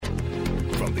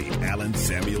Allen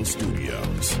Samuels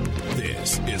Studios.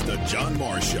 This is the John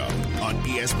Morris Show on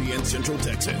ESPN Central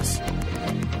Texas.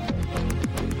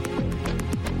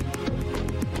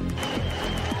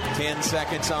 10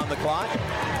 seconds on the clock.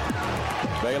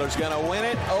 Baylor's going to win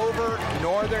it over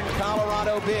Northern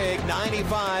Colorado Big,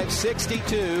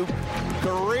 95-62.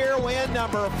 Career win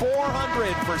number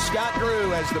 400 for Scott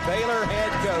Drew as the Baylor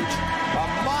head coach.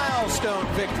 A milestone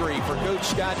victory for Coach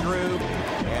Scott Drew,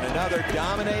 and another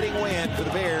dominating win for the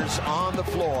Bears on the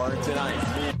floor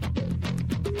tonight.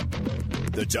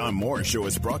 The John Morris Show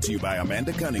is brought to you by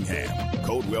Amanda Cunningham,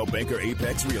 Coldwell Banker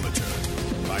Apex Realtor,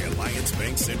 by Alliance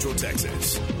Bank Central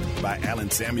Texas, by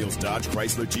Allen Samuels Dodge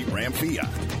Chrysler Jeep Ram Fiat,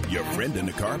 your friend in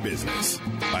the car business,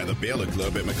 by the Baylor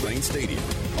Club at McLean Stadium,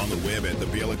 on the web at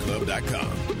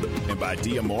thebaylorclub.com, and by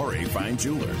Diamore Fine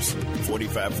Jewelers,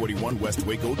 4541 West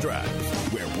Waco Drive,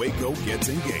 where Waco gets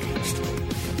engaged.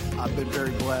 I've been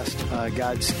very blessed.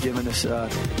 God's given us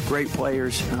great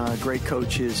players, great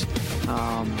coaches,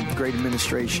 great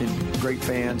administration, great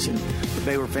fans. And the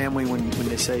Baylor family, when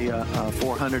they say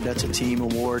 400, that's a team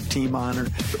award, team honor.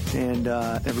 And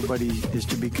everybody is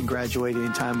to be congratulated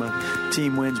anytime a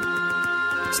team wins.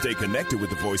 Stay connected with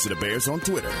the Voice of the Bears on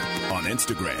Twitter, on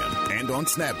Instagram, and on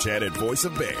Snapchat at Voice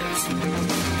of Bears.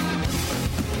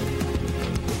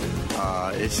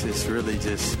 It's really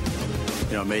just,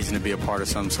 amazing to be a part of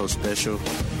something so special.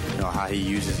 How he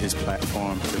uses his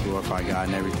platform to glorify God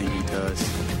in everything he does.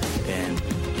 And,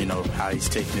 how he's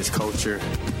taken his culture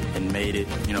and made it,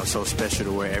 so special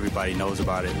to where everybody knows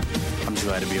about it. I'm just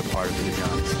glad to be a part of it, to be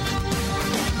honest.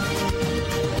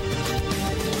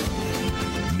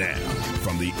 Now,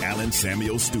 from the Allen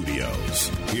Samuels Studios,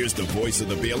 here's the voice of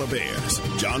the Baylor Bears,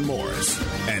 John Morris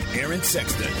and Aaron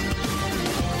Sexton.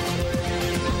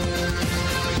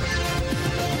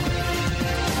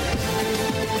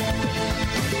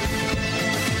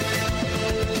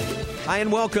 Hi,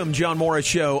 and welcome, John Morris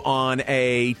Show on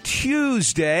a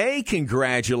Tuesday.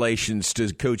 Congratulations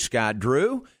to Coach Scott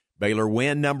Drew. Baylor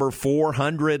win number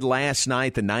 400 last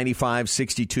night, the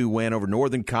 95-62 win over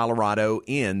Northern Colorado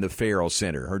in the Farrell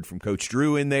Center. Heard from Coach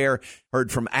Drew in there,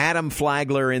 heard from Adam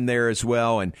Flagler in there as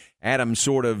well, and Adam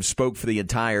sort of spoke for the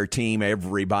entire team.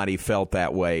 Everybody felt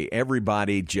that way.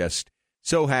 Everybody just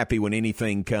so happy when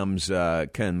anything comes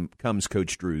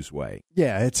Coach Drew's way.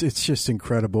 Yeah, it's just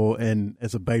incredible, and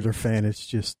as a Baylor fan, it's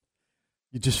just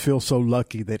you just feel so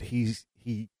lucky that he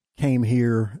came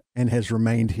here and has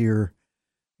remained here,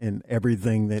 and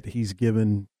everything that he's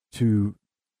given to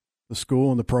the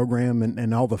school and the program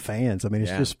and all the fans. I mean,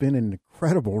 it's just been an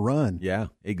incredible run. Yeah,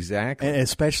 exactly. And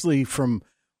especially from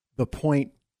the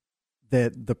point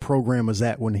that the program was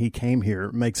at when he came here,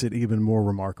 it makes it even more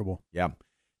remarkable. Yeah.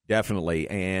 Definitely,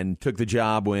 and took the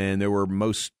job when there were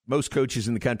most coaches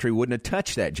in the country wouldn't have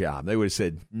touched that job. They would have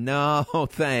said, no,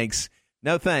 thanks.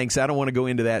 No, thanks. I don't want to go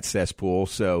into that cesspool.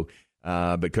 So,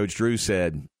 but Coach Drew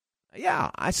said,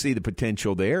 yeah, I see the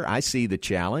potential there. I see the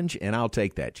challenge, and I'll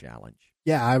take that challenge.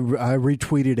 Yeah, I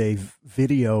retweeted a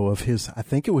video of his, I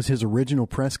think it was his original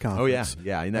press conference. Oh, yeah.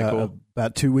 Yeah, isn't that cool?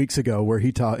 About 2 weeks ago where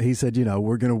he said,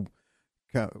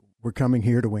 we're coming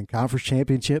here to win conference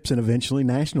championships and eventually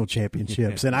national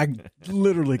championships. And I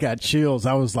literally got chills.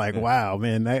 I was like, wow,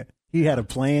 man, he had a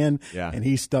plan and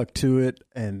he stuck to it,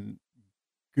 and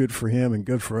good for him and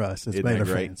good for us as Baylor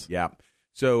fans. Yeah.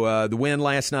 So the win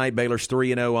last night, Baylor's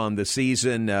 3-0 on the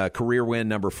season, career win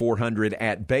number 400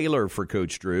 at Baylor for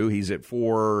Coach Drew. He's at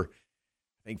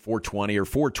 420 or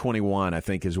 421, I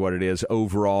think is what it is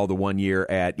overall, the 1 year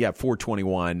at,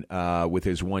 421 with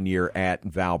his 1 year at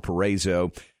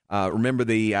Valparaiso. Remember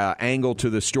the angle to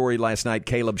the story last night,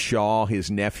 Caleb Shaw,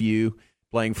 his nephew,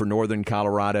 playing for Northern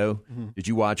Colorado. Mm-hmm. Did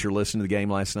you watch or listen to the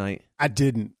game last night? I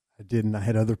didn't. I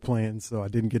had other plans, so I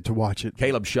didn't get to watch it.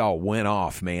 Caleb Shaw went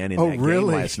off, man, in that game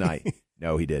last night.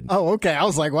 No, he didn't. Oh, okay. I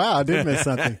was like, wow, I did miss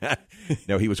something.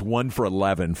 No, he was 1 for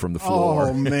 11 from the floor.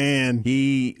 Oh, man.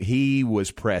 He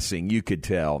was pressing, you could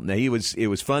tell. Now, it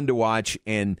was fun to watch,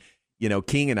 and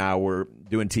King and I were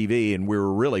doing TV, and we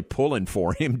were really pulling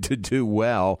for him to do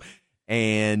well.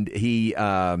 And he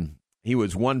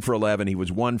was 1 for 11. He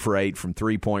was 1 for 8 from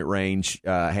three-point range,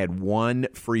 had 1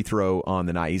 free throw on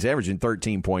the night. He's averaging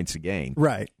 13 points a game.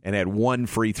 Right. And had 1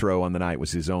 free throw on the night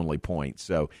was his only point.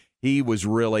 So he was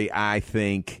really, I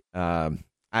think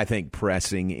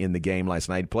pressing in the game last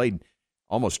night. He played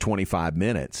almost 25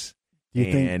 minutes.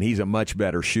 And he's a much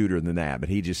better shooter than that, but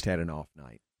he just had an off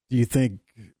night. Do you think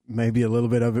maybe a little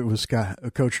bit of it was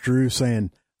Coach Drew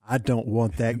saying, I don't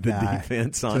want that guy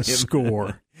defense on to him.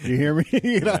 Score. You hear me?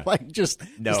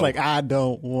 It's like I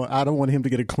don't want him to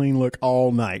get a clean look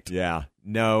all night. Yeah,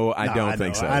 No, I don't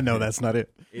think so. I know that's not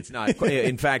it. It's not.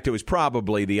 In fact, it was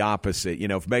probably the opposite.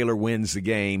 If Baylor wins the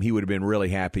game, he would have been really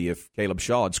happy if Caleb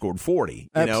Shaw had scored 40.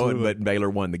 But Baylor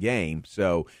won the game.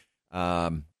 So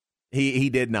he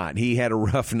did not. He had a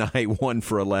rough night, 1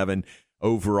 for 11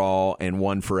 overall and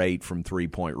 1 for 8 from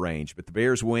three-point range. But the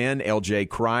Bears win. L.J.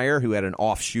 Cryer, who had an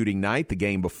off-shooting night the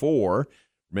game before,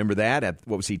 remember that?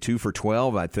 What was he, 2 for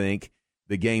 12, I think,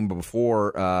 the game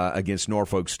before against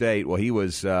Norfolk State? Well, he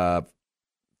was 4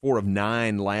 of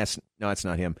 9 last – no, that's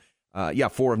not him.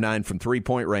 4 of 9 from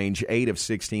three-point range, 8 of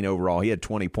 16 overall. He had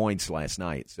 20 points last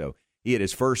night. So he had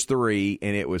his first 3,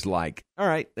 and it was like, all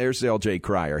right, there's L.J.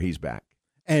 Cryer. He's back.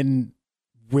 And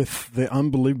with the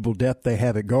unbelievable depth they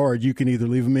have at guard, you can either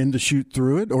leave them in to shoot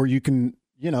through it, or you can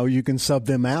sub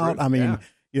them out. True. I mean,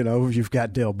 you've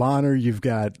got Dale Bonner, you've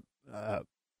got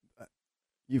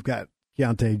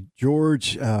Keontae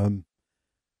George,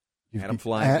 Adam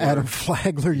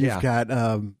Flagler. You've got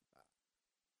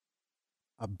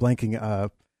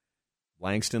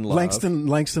Langston Love.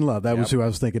 Langston Love. That was who I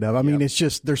was thinking of. I mean, it's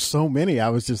just there's so many. I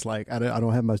was just like, I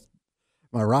don't have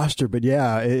my roster, but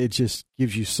it just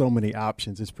gives you so many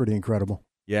options. It's pretty incredible.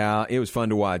 Yeah, it was fun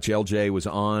to watch. LJ was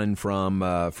on from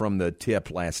the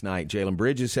tip last night. Jalen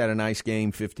Bridges had a nice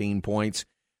game, 15 points.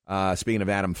 Speaking of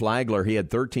Adam Flagler, he had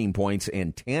 13 points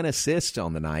and 10 assists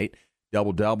on the night.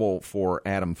 Double-double for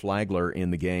Adam Flagler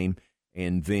in the game.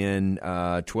 And then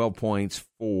 12 points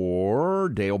for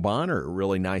Dale Bonner.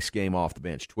 Really nice game off the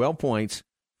bench. 12 points,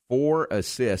 4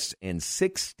 assists, and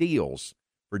 6 steals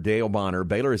for Dale Bonner.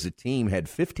 Baylor as a team had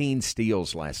 15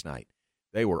 steals last night.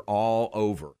 They were all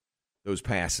over those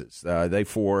passes. They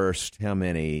forced how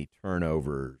many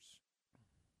turnovers?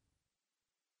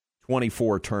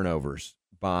 24 turnovers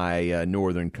by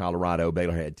Northern Colorado.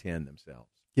 Baylor had 10 themselves.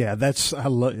 Yeah,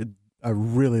 I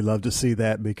really love to see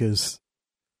that because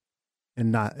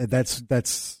that's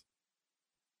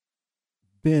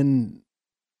been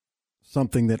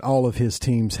something that all of his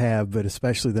teams have, but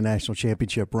especially the national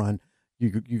championship run.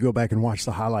 You go back and watch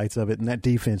the highlights of it, and that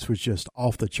defense was just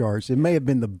off the charts. It may have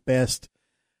been the best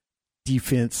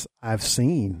defense I've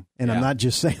seen, and I'm not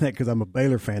just saying that because I'm a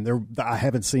Baylor fan. I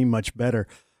haven't seen much better.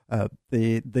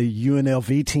 The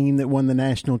UNLV team that won the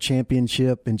national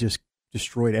championship and just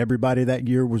destroyed everybody that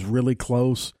year was really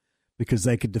close because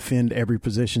they could defend every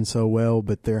position so well,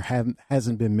 but there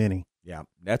hasn't been many. Yeah,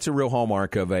 that's a real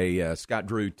hallmark of a Scott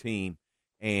Drew team.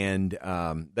 And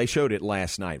they showed it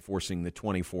last night, forcing the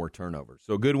 24 turnovers.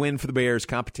 So a good win for the Bears.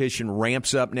 Competition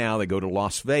ramps up now. They go to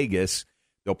Las Vegas.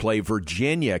 They'll play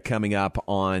Virginia coming up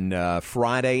on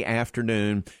Friday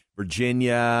afternoon.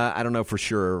 Virginia, I don't know for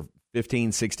sure,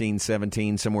 15, 16,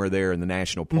 17, somewhere there in the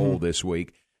national poll this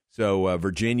week. So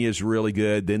Virginia's really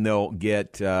good. Then they'll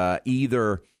get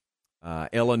either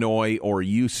Illinois or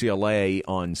UCLA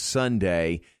on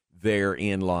Sunday there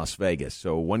in Las Vegas.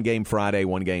 So one game Friday,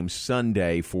 one game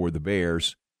Sunday for the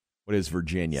Bears. What is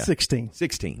Virginia? 16.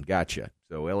 16, gotcha.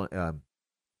 So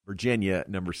Virginia,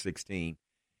 number 16.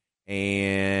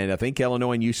 And I think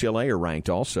Illinois and UCLA are ranked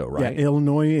also, right? Yeah,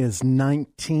 Illinois is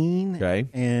 19. Okay.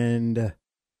 And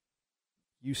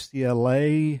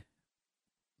UCLA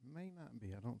may not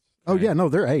be. Oh, yeah, no,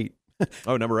 they're 8.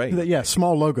 Oh, number 8. Yeah,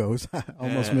 small logos. I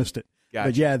almost missed it.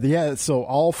 Gotcha. But yeah, so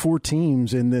all 4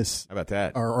 teams in this How about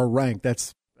that? Are ranked.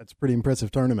 That's a pretty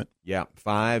impressive tournament. Yeah,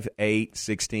 5, 8,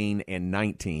 16, and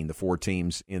 19, the 4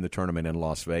 teams in the tournament in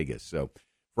Las Vegas. So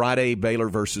Friday, Baylor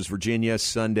versus Virginia.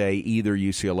 Sunday, either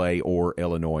UCLA or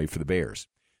Illinois for the Bears.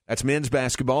 That's men's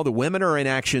basketball. The women are in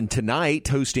action tonight,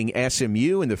 hosting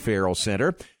SMU in the Farrell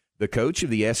Center. The coach of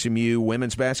the SMU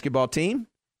women's basketball team,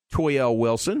 Toyelle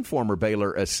Wilson, former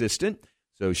Baylor assistant.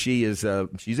 So she's in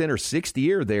her 6th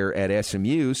year there at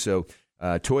SMU. So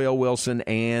Toyelle Wilson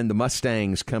and the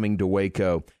Mustangs coming to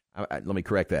Waco. Let me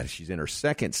correct that. She's in her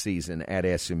 2nd season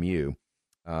at SMU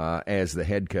as the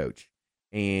head coach.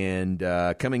 And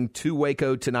coming to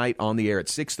Waco tonight on the air at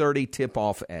 6:30,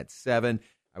 tip-off at 7.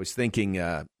 I was thinking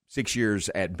 6 years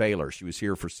at Baylor. She was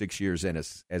here for 6 years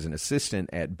as an assistant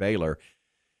at Baylor.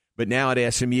 But now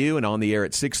at SMU and on the air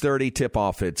at 6:30,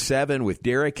 tip-off at 7 with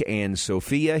Derek and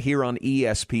Sophia here on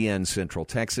ESPN Central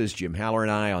Texas. Jim Haller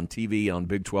and I on TV on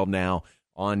Big 12 Now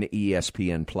on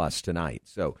ESPN Plus tonight.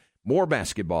 So more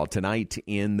basketball tonight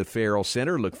in the Farrell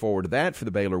Center. Look forward to that for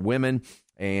the Baylor women.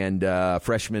 And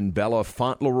freshman Bella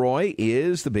Fauntleroy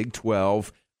is the Big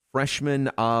 12 Freshman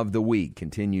of the Week.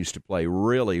 Continues to play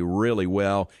really, really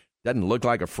well. Doesn't look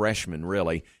like a freshman,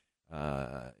 really.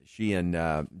 She and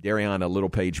Dariana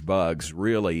Littlepage Buggs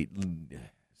really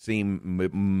seem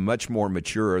much more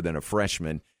mature than a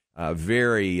freshman.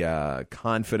 Very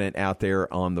confident out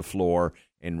there on the floor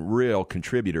and real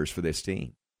contributors for this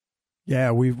team.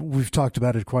 Yeah, we've talked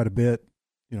about it quite a bit.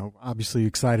 You know, obviously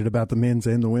excited about the men's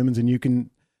and the women's, and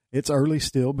it's early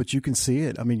still, but you can see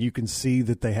it. I mean, you can see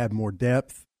that they have more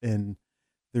depth, and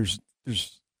they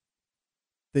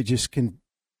just can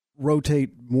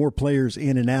rotate more players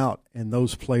in and out, and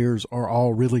those players are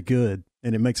all really good,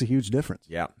 and it makes a huge difference.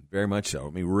 Yeah, very much so. I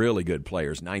mean, really good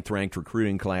players. 9th-ranked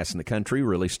recruiting class in the country,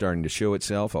 really starting to show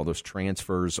itself. All those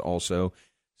transfers also.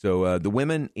 So the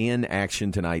women in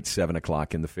action tonight, 7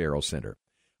 o'clock in the Farrell Center.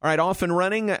 All right, off and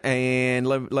running, and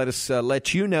let us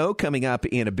let you know coming up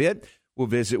in a bit. We'll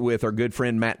visit with our good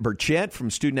friend Matt Burchett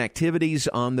from Student Activities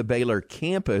on the Baylor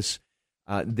campus.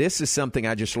 This is something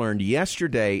I just learned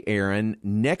yesterday, Aaron.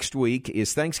 Next week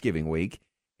is Thanksgiving week,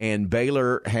 and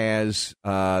Baylor has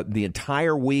the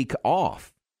entire week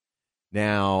off.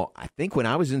 Now, I think when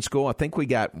I was in school, I think we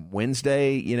got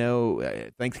Wednesday,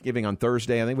 Thanksgiving on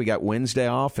Thursday. I think we got Wednesday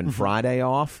off and Friday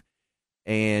off.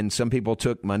 And some people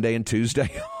took Monday and Tuesday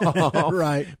off.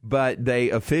 Right. But they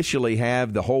officially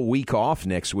have the whole week off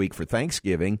next week for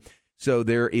Thanksgiving. So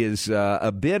there is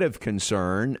a bit of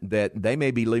concern that they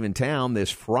may be leaving town this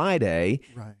Friday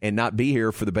and not be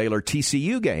here for the Baylor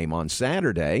TCU game on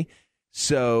Saturday.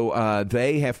 So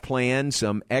they have planned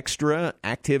some extra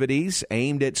activities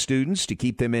aimed at students to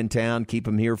keep them in town, keep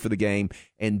them here for the game,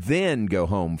 and then go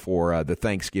home for the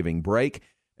Thanksgiving break.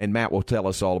 And Matt will tell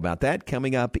us all about that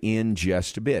coming up in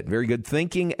just a bit. Very good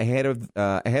thinking ahead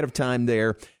of time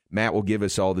there. Matt will give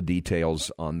us all the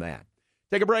details on that.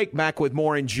 Take a break. Back with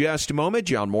more in just a moment.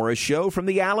 John Morris Show from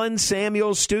the Allen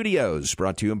Samuels Studios.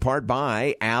 Brought to you in part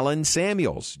by Allen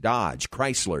Samuels, Dodge,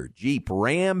 Chrysler, Jeep,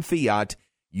 Ram, Fiat.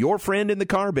 Your friend in the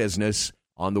car business.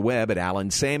 On the web at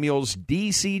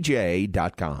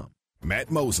allensamuelsdcj.com.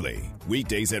 Matt Mosley,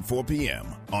 weekdays at 4 p.m.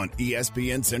 on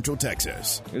ESPN Central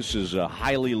Texas. This is a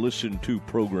highly listened to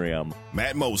program.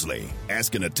 Matt Mosley,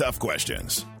 asking the tough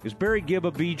questions. Is Barry Gibb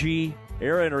a BG?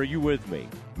 Aaron, are you with me?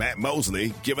 Matt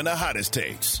Mosley, giving the hottest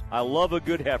takes. I love a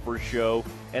good heifer show,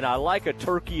 and I like a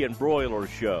turkey and broiler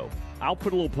show. I'll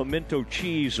put a little pimento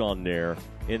cheese on there,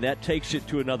 and that takes it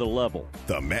to another level.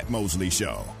 The Matt Mosley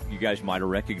Show. You guys might have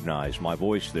recognized my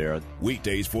voice there.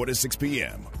 Weekdays 4 to 6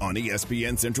 p.m. on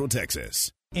ESPN Central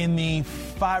Texas. In the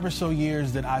 5 or so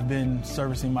years that I've been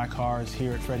servicing my cars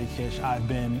here at Freddie Kish, I've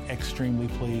been extremely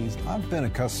pleased. I've been a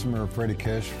customer of Freddie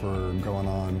Kish for going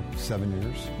on 7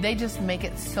 years. They just make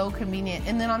it so convenient.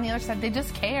 And then on the other side, they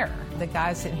just care. The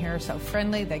guys in here are so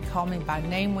friendly. They call me by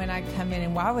name when I come in,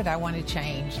 and why would I want to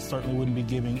change? I certainly wouldn't be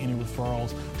giving any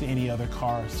referrals to any other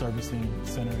car servicing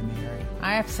center in the area.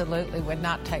 I absolutely would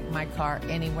not take my car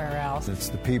anywhere else. It's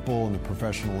the people and the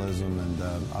professionalism, and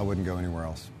I wouldn't go anywhere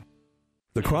else.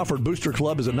 The Crawford Booster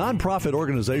Club is a nonprofit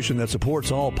organization that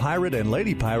supports all Pirate and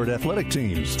Lady Pirate athletic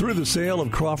teams. Through the sale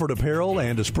of Crawford apparel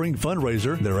and a spring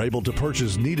fundraiser, they're able to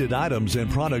purchase needed items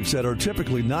and products that are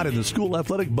typically not in the school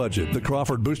athletic budget. The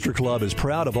Crawford Booster Club is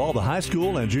proud of all the high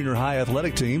school and junior high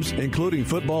athletic teams, including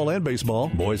football and baseball,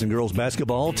 boys and girls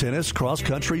basketball, tennis, cross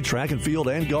country, track and field,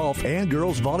 and golf, and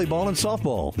girls volleyball and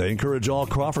softball. They encourage all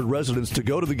Crawford residents to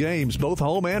go to the games, both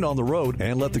home and on the road,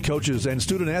 and let the coaches and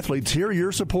student athletes hear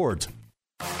your support.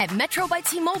 At Metro by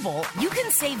T-Mobile, you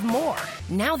can save more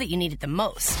now that you need it the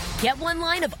most. Get one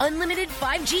line of unlimited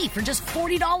 5G for just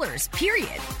 $40,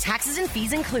 period. Taxes and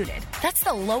fees included. That's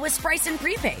the lowest price in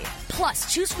prepaid.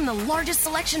 Plus, choose from the largest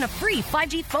selection of free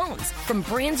 5G phones from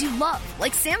brands you love,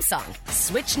 like Samsung.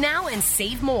 Switch now and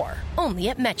save more. Only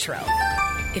at Metro.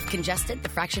 If congested, the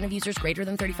fraction of users greater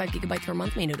than 35 gigabytes per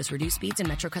month may notice reduced speeds, and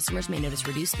Metro customers may notice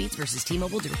reduced speeds versus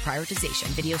T-Mobile due to prioritization.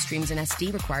 Video streams in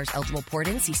SD requires eligible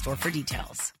port-in. See store for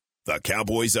details. The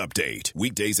Cowboys Update,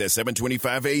 weekdays at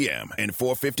 7:25 a.m. and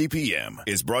 4:50 p.m.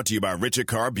 is brought to you by Richard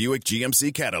Carr Buick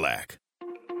GMC Cadillac.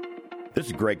 This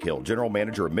is Greg Hill, General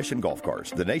Manager of Mission Golf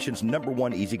Cars, the nation's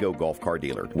 #1 E-Z-GO golf car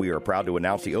dealer. We are proud to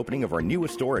announce the opening of our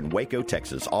newest store in Waco,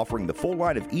 Texas, offering the full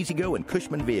line of E-Z-GO and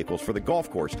Cushman vehicles for the golf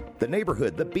course, the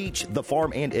neighborhood, the beach, the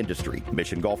farm, and industry.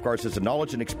 Mission Golf Cars has the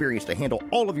knowledge and experience to handle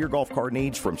all of your golf car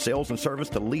needs, from sales and service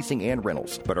to leasing and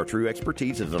rentals. But our true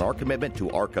expertise is in our commitment to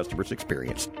our customers'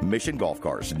 experience. Mission Golf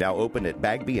Cars, now open at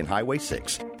Bagby and Highway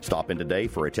 6. Stop in today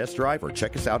for a test drive or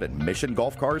check us out at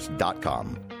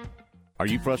missiongolfcars.com. Are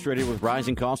you frustrated with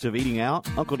rising costs of eating out?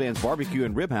 Uncle Dan's Barbecue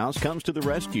and Rib House comes to the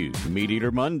rescue. Meat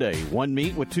Eater Monday, one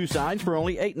meat with two sides for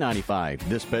only $8.95.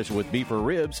 This special with beef or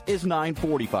ribs is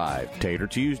 $9.45. Tater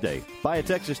Tuesday, buy a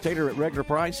Texas tater at regular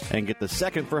price and get the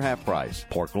second for half price.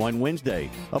 Pork loin Wednesday,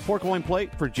 a pork loin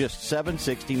plate for just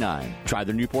 $7.69. Try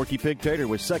the new Porky Pig Tater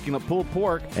with succulent pulled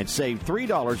pork and save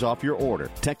 $3 off your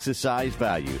order. Texas size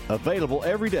value, available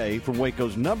every day from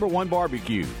Waco's #1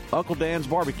 barbecue. Uncle Dan's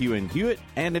Barbecue in Hewitt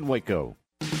and in Waco.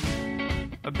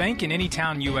 A bank in any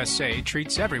town USA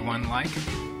treats everyone like,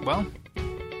 well,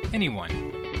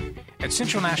 anyone. At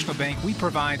Central National Bank, we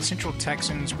provide Central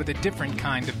Texans with a different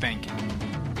kind of banking.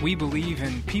 We believe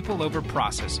in people over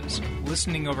processes,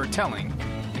 listening over telling,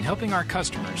 and helping our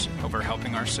customers over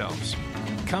helping ourselves.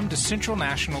 Come to Central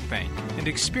National Bank and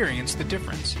experience the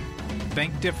difference.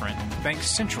 Bank different. Bank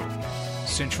Central.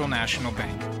 Central National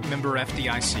Bank. Member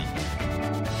FDIC.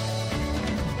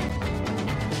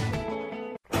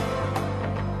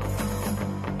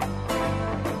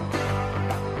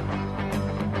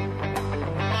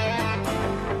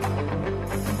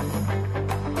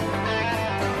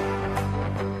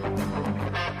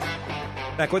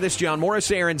 Back with us, John Morris,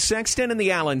 Aaron Sexton in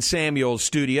the Allen Samuels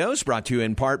studios, brought to you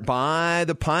in part by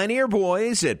the Pioneer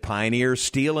Boys at Pioneer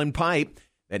Steel and Pipe.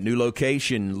 That new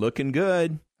location looking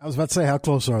good. I was about to say, how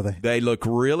close are they? They look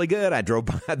really good. I drove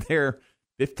by there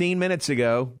 15 minutes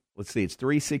ago. Let's see, it's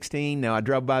 3:16. No, I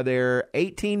drove by there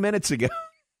 18 minutes ago.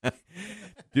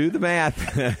 Do the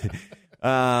math.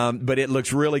 But it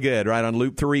looks really good, right on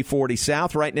Loop 340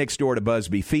 South, right next door to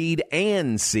Busby Feed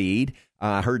and Seed.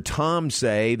 I heard Tom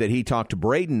say that he talked to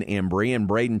Braden Embry, and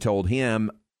Braden told him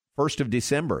 1st of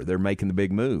December they're making the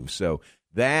big move. So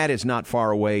that is not far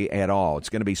away at all. It's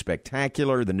going to be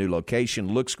spectacular. The new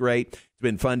location looks great. It's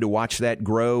been fun to watch that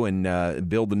grow and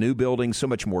build the new building. So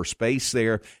much more space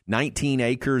there. 19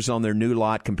 acres on their new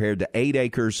lot compared to 8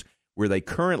 acres where they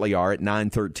currently are at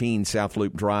 913 South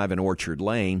Loop Drive and Orchard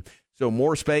Lane. So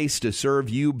more space to serve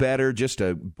you better, just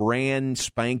a brand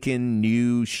spanking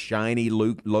new shiny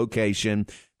location.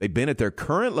 They've been at their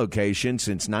current location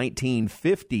since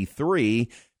 1953.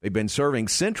 They've been serving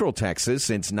Central Texas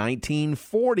since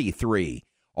 1943.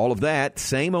 All of that,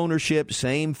 same ownership,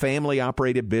 same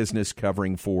family-operated business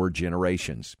covering 4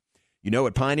 generations. You know,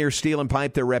 at Pioneer Steel and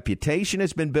Pipe, their reputation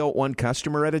has been built one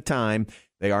customer at a time.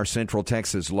 They are Central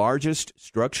Texas' largest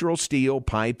structural steel,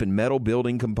 pipe, and metal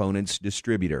building components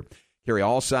distributor. Carry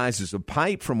all sizes of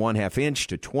pipe from 1/2 inch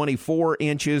to 24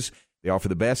 inches. They offer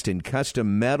the best in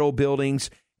custom metal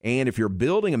buildings. And if you're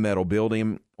building a metal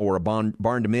building or a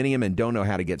barn-dominium and don't know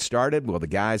how to get started, well, the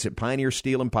guys at Pioneer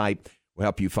Steel and Pipe will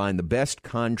help you find the best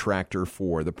contractor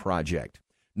for the project.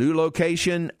 New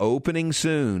location opening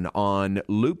soon on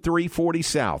Loop 340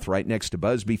 South, right next to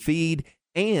Busby Feed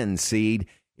and Seed.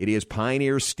 It is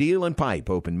Pioneer Steel and Pipe,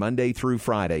 open Monday through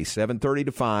Friday, 7:30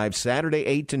 to 5, Saturday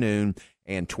 8 to noon,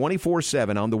 and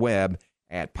 24/7 on the web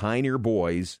at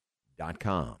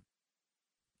pioneerboys.com.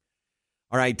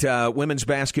 All right, women's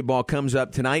basketball comes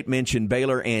up tonight. Mentioned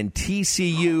Baylor and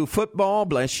TCU football.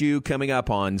 Bless you, coming up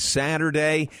on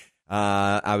Saturday.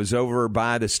 I was over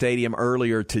by the stadium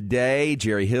earlier today.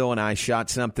 Jerry Hill and I shot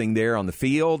something there on the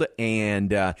field,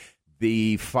 and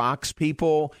the Fox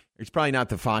people, it's probably not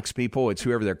the Fox people, it's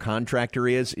whoever their contractor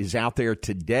is out there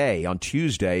today on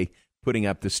Tuesday putting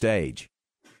up the stage.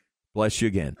 Bless you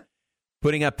again.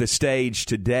 Putting up the stage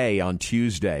today on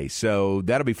Tuesday. So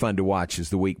that'll be fun to watch as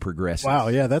the week progresses. Wow,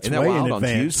 yeah, that's way in advance. On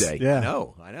Tuesday. Yeah.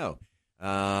 I know.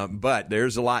 But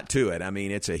there's a lot to it. I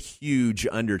mean, it's a huge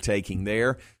undertaking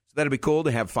there. So that'll be cool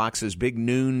to have Fox's big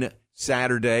noon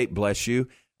Saturday, bless you,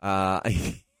 on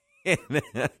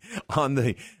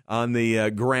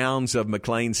the grounds of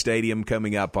McLean Stadium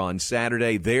coming up on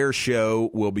Saturday. Their show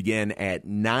will begin at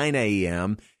 9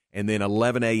 a.m., and then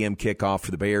 11 a.m. kickoff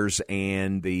for the Bears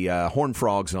and the Horned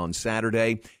Frogs on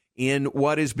Saturday in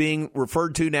what is being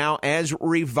referred to now as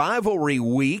Revivalry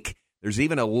Week. There's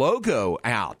even a logo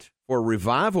out for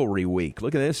Revivalry Week.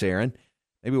 Look at this, Aaron.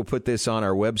 Maybe we'll put this on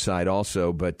our website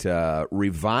also, but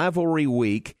Revivalry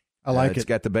Week. I like it. It's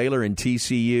got the Baylor and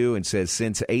TCU and says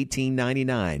since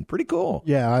 1899. Pretty cool.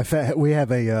 Yeah, we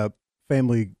have a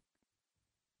family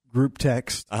group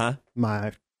text.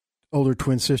 My older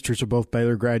twin sisters are both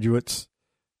Baylor graduates,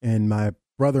 and my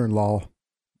brother-in-law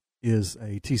is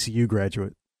a TCU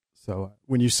graduate. So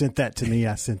when you sent that to me,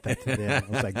 I sent that to them. I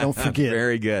was like, don't forget.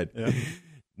 Very good. Yeah.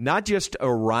 Not just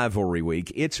a rivalry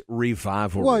week, it's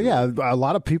Revivalry. Well, yeah, a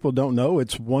lot of people don't know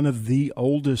it's one of the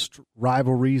oldest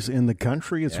rivalries in the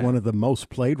country. It's one of the most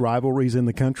played rivalries in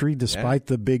the country, despite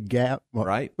the big gap. Well,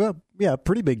 right. Well, yeah,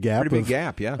 pretty big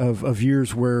gap. Of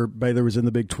years where Baylor was in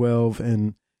the Big 12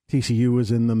 and TCU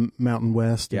was in the Mountain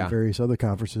West and various other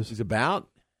conferences. It's about,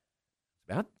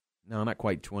 no, not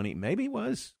quite 20. Maybe it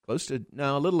was close to,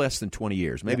 no, a little less than 20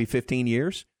 years. Maybe 15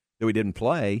 years that we didn't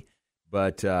play.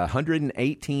 But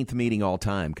 118th meeting all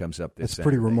time comes up this Saturday.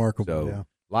 Pretty remarkable, So a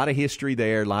lot of history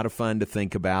there, a lot of fun to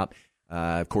think about.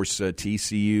 Of course,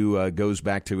 TCU goes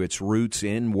back to its roots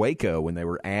in Waco when they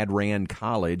were Adran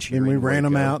College. And we ran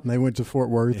them out, and they went to Fort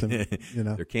Worth. And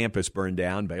their campus burned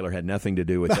down. Baylor had nothing to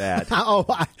do with that.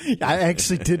 I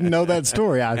actually didn't know that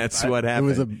story. That's what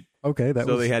happened.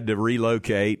 So they had to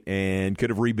relocate and could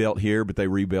have rebuilt here, but they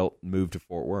rebuilt and moved to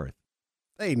Fort Worth.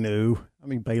 They knew. I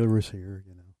mean, Baylor was here,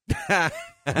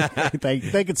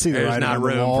 they could see the There's writing not on the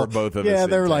room wall. for both of us. Yeah,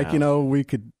 they were in like, town.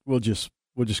 we'll just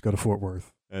go to Fort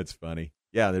Worth. That's funny.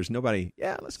 Yeah, there's nobody.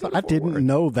 Yeah, let's go. I didn't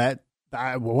know that.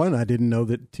 I didn't know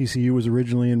that TCU was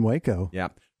originally in Waco. Yeah,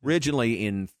 originally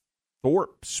in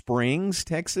Thorpe Springs,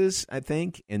 Texas, I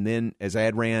think, and then as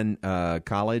Adran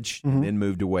College, and then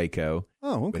moved to Waco.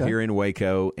 Oh, okay. But here in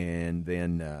Waco, and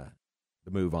then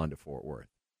the move on to Fort Worth.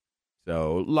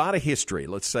 So a lot of history.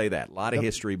 Let's say that. A lot of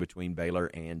history between Baylor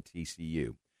and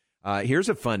TCU. Here's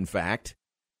a fun fact.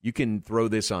 You can throw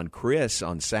this on Chris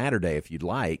on Saturday if you'd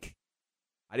like.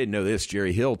 I didn't know this.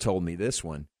 Jerry Hill told me this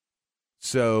one.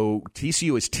 So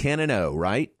TCU is 10-0,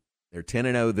 right? They're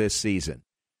 10-0 this season.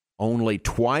 Only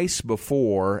twice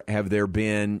before have there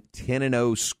been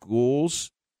 10-0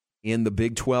 schools in the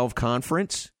Big 12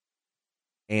 Conference,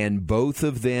 and both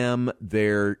of them,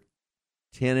 their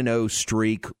 10-0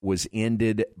 streak was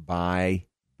ended by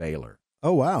Baylor.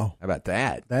 Oh, wow. How about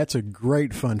that? That's a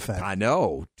great fun fact. I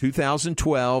know.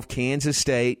 2012, Kansas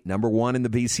State, number 1 in the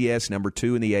BCS, number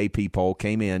 2 in the AP poll,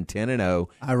 came in 10-0.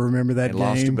 I remember that and game.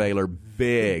 Lost to Baylor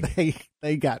big.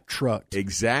 They got trucked.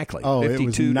 Exactly. Oh, it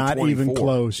was not even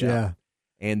close, yeah.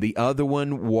 And the other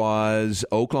one was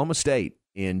Oklahoma State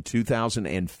in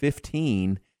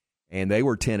 2015, and they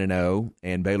were 10-0,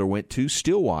 and Baylor went to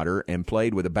Stillwater and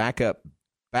played with a backup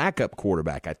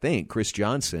quarterback, I think. Chris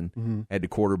Johnson had to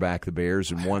quarterback the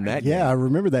Bears and won that game. Yeah, I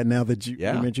remember that now that you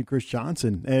mentioned Chris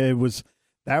Johnson.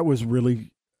 That was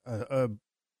really a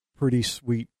pretty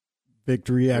sweet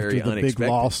victory after the big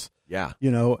loss. Yeah.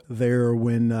 There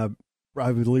when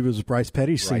I believe it was Bryce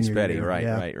Petty's senior year.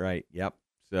 Right. Yep.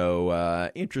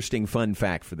 So interesting fun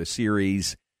fact for the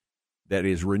series that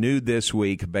is renewed this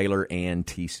week, Baylor and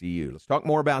TCU. Let's talk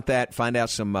more about that, find out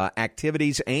some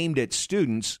activities aimed at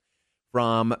students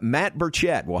from Matt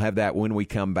Burchett. We'll have that when we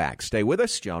come back. Stay with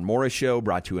us. John Morris Show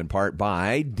brought to you in part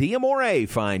by D'Amore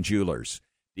Fine Jewelers.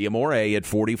 D'Amore at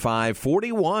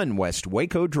 4541 West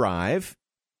Waco Drive.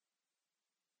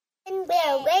 And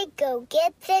where Waco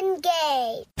gets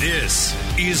engaged. This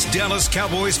is Dallas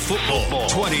Cowboys football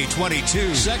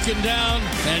 2022. Second down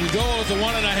and goal at the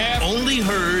 1.5. Only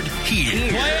heard here.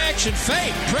 Play action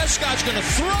fake. Prescott's going to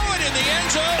throw it in the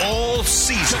end zone. All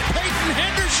season. To Peyton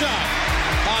Hendershot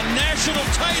on National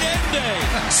Tight End Day.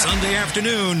 Sunday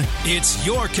afternoon, it's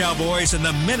your Cowboys and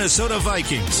the Minnesota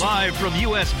Vikings. Live from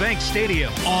U.S. Bank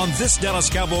Stadium. On this Dallas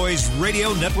Cowboys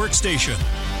radio network station.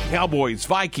 Cowboys,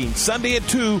 Vikings, Sunday at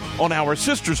 2 on our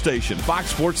sister station, Fox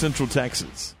Sports Central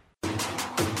Texas.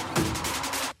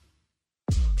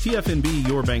 TFNB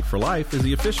Your Bank for Life is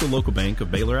the official local bank of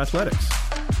Baylor Athletics.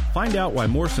 Find out why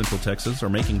more Central Texans are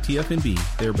making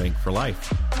TFNB their bank for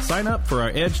life. Sign up for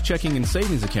our Edge checking and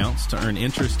savings accounts to earn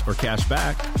interest or cash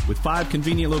back. With 5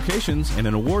 convenient locations and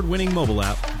an award-winning mobile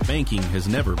app, banking has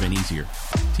never been easier.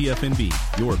 TFNB,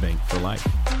 your bank for life.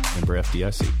 Member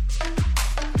FDIC.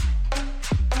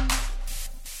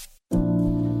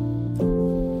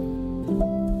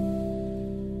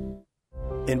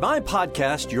 In my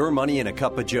podcast, Your Money in a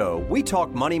Cup of Joe, we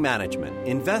talk money management,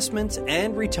 investments,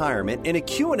 and retirement in a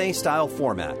Q&A style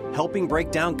format, helping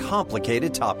break down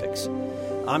complicated topics.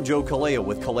 I'm Joe Kaleo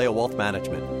with Kaleo Wealth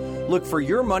Management. Look for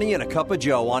Your Money in a Cup of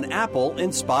Joe on Apple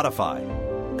and Spotify.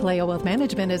 Kaleo Wealth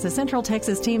Management is a Central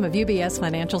Texas team of UBS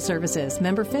Financial Services,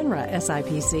 member FINRA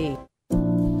SIPC.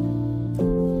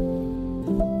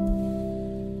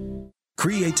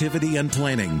 Creativity and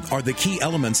planning are the key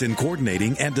elements in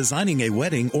coordinating and designing a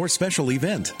wedding or special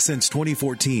event. Since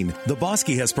 2014, The Bosque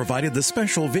has provided the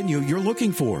special venue you're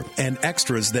looking for and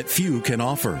extras that few can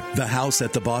offer. The house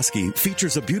at The Bosque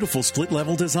features a beautiful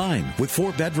split-level design with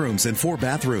 4 bedrooms and 4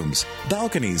 bathrooms,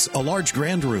 balconies, a large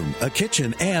grand room, a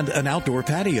kitchen, and an outdoor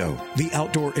patio. The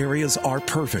outdoor areas are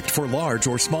perfect for large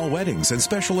or small weddings and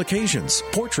special occasions,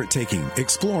 portrait taking,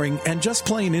 exploring, and just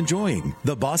plain enjoying.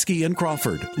 The Bosque in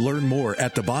Crawford. Learn more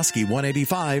at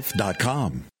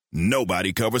thebosque185.com.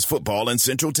 Nobody covers football in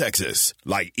Central Texas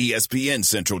like ESPN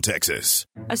Central Texas.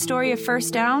 A story of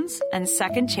first downs and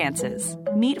second chances.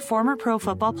 Meet former pro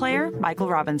football player Michael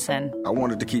Robinson. I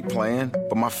wanted to keep playing,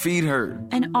 but my feet hurt.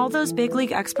 And all those big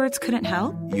league experts couldn't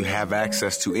help? You have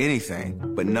access to anything,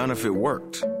 but none of it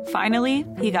worked. Finally,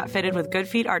 he got fitted with Good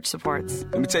Feet arch supports.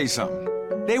 Let me tell you something.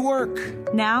 They work.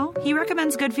 Now, he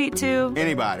recommends Good Feet to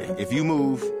anybody. If you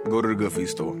move, go to the Good Feet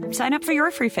store. Sign up for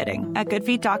your free fitting at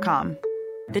goodfeet.com.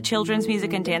 The children's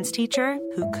music and dance teacher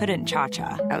who couldn't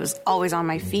cha-cha. I was always on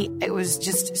my feet. It was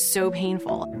just so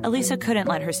painful. Elisa couldn't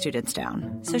let her students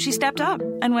down, so she stepped up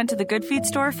and went to the Good Feet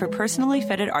store for personally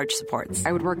fitted arch supports.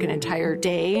 I would work an entire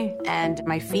day, and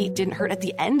my feet didn't hurt at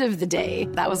the end of the day.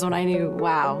 That was when I knew,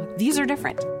 wow, these are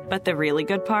different. But the really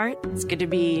good part? It's good to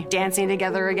be dancing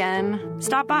together again.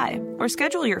 Stop by or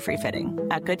schedule your free fitting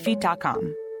at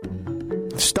goodfeet.com.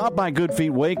 Stop by Good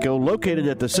Feet Waco, located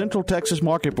at the Central Texas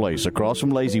Marketplace across from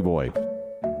Lazy Boy.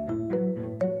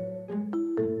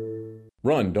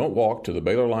 Run, don't walk to the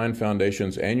Baylor Line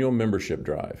Foundation's annual membership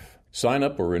drive. Sign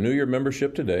up or renew your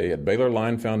membership today at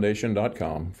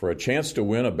BaylorLineFoundation.com for a chance to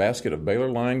win a basket of Baylor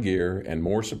Line gear and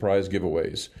more surprise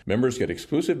giveaways. Members get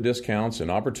exclusive discounts and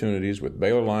opportunities with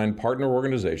Baylor Line partner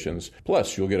organizations.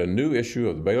 Plus, you'll get a new issue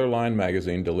of the Baylor Line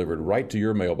magazine delivered right to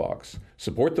your mailbox.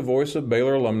 Support the voice of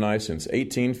Baylor alumni since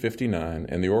 1859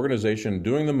 and the organization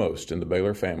doing the most in the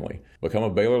Baylor family. Become a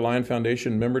Baylor Line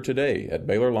Foundation member today at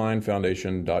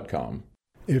BaylorLineFoundation.com.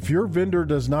 If your vendor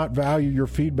does not value your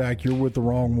feedback, you're with the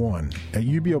wrong one. At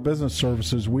UBEO Business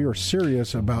Services, we are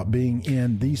serious about being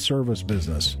in the service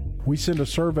business. We send a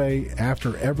survey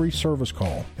after every service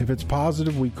call. If it's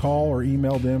positive, we call or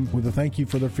email them with a thank you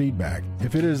for their feedback.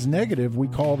 If it is negative, we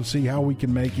call to see how we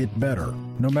can make it better.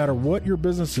 No matter what your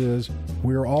business is,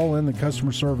 we are all in the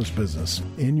customer service business.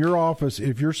 In your office,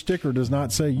 if your sticker does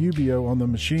not say UBEO on the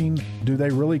machine, do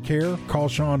they really care? Call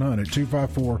Sean Hunt at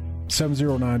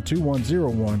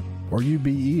 254-709-2101 or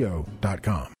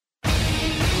ubeo.com.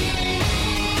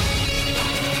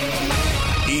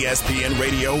 ESPN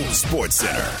Radio Sports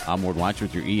Center. I'm Ward Weitz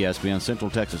with your ESPN Central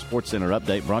Texas Sports Center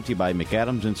update brought to you by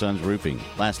McAdams & Sons Roofing.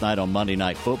 Last night on Monday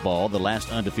Night Football, the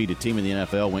last undefeated team in the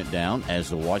NFL went down as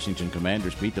the Washington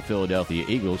Commanders beat the Philadelphia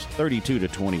Eagles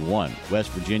 32-21.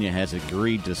 West Virginia has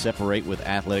agreed to separate with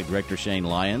athletic director Shane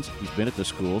Lyons. He's been at the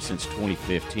school since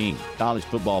 2015. College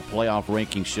football playoff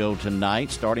rankings show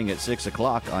tonight starting at 6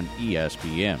 o'clock on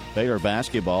ESPN. Baylor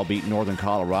basketball beat Northern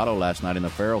Colorado last night in the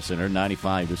Farrell Center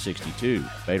 95-62.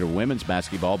 Baylor women's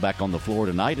basketball back on the floor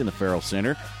tonight in the Farrell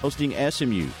Center, hosting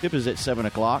SMU. Tip is at 7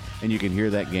 o'clock, and you can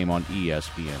hear that game on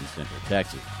ESPN Central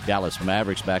Texas. Dallas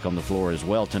Mavericks back on the floor as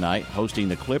well tonight, hosting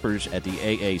the Clippers at the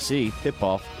AAC.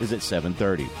 Tip-off is at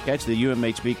 7:30. Catch the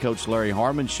UMHB Coach Larry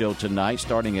Harmon show tonight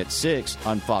starting at 6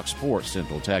 on Fox Sports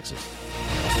Central Texas.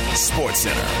 Sports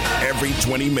Center, every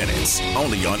 20 minutes,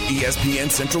 only on ESPN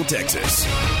Central Texas.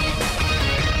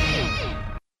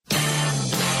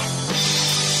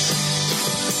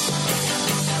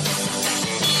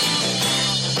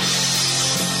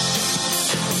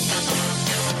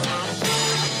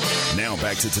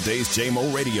 Back to today's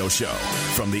JMO Radio Show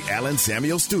from the Allen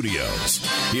Samuel Studios.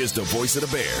 Here's the voice of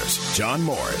the Bears, John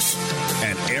Morris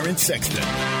and Aaron Sexton.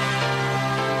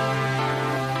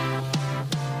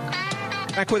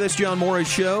 Back with us, John Morris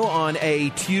Show on a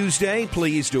Tuesday.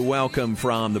 Pleased to welcome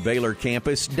from the Baylor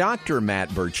campus, Dr. Matt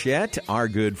Burchett, our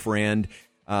good friend,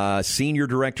 Senior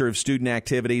Director of Student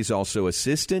Activities, also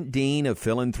Assistant Dean of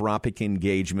Philanthropic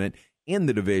Engagement in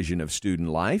the Division of Student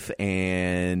Life,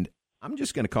 and I'm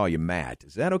just going to call you Matt.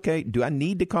 Is that okay? Do I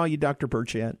need to call you Dr.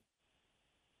 Burchett?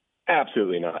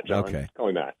 Absolutely not, John. Okay. Call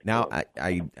me Matt. Now,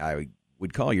 I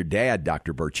would call your dad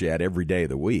Dr. Burchett every day of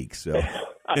the week, so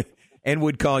and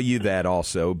would call you that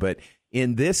also. But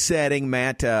in this setting,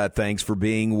 Matt, thanks for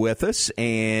being with us.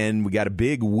 And we got a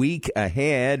big week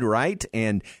ahead, right?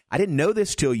 And I didn't know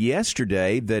this till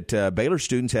yesterday that Baylor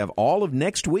students have all of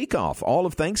next week off, all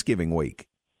of Thanksgiving week.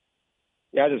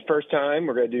 Yeah, it's the first time.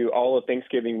 We're going to do all of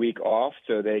Thanksgiving week off,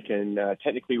 so they can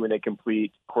technically, when they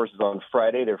complete courses on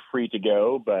Friday, they're free to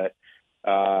go. But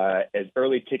as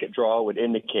early ticket draw would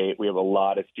indicate, we have a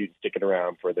lot of students sticking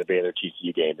around for the Baylor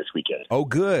TCU game this weekend. Oh,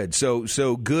 good. So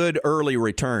good early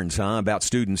returns, huh? About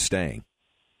students staying.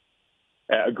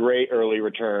 A great early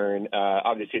return.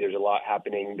 Obviously, there's a lot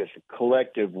happening this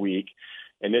collective week,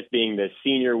 and this being the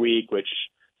senior week, which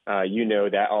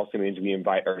that also means we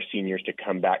invite our seniors to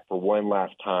come back for one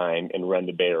last time and run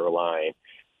the Baylor line.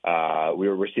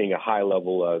 We're seeing a high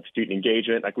level of student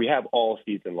engagement like we have all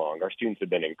season long. Our students have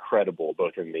been incredible,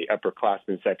 both in the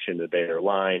upperclassmen section of the Baylor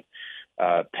line,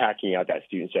 packing out that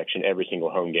student section every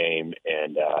single home game.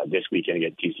 And this weekend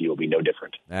against TCU will be no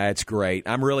different. That's great.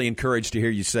 I'm really encouraged to hear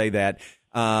you say that.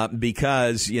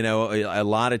 Because, a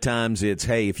lot of times it's,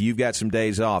 hey, if you've got some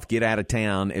days off, get out of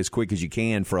town as quick as you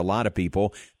can for a lot of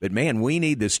people. But, man, we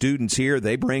need the students here.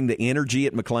 They bring the energy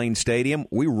at McLean Stadium.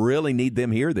 We really need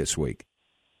them here this week.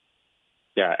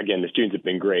 Yeah, again, the students have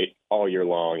been great all year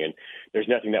long, and there's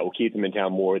nothing that will keep them in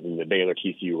town more than the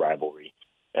Baylor-TCU rivalry.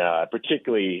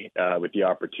 particularly with the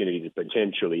opportunity to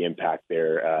potentially impact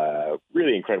their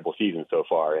really incredible season so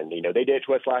far. And, they did it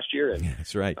to us last year. And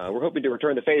that's right. We're hoping to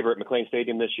return the favor at McLean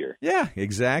Stadium this year. Yeah,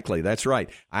 exactly. That's right.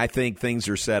 I think things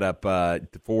are set up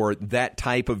for that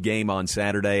type of game on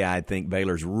Saturday. I think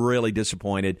Baylor's really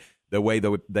disappointed the way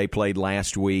they played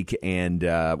last week and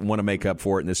want to make up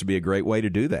for it, and this would be a great way to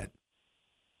do that.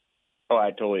 Oh,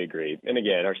 I totally agree. And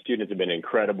again, our students have been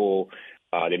incredible.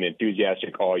 They've been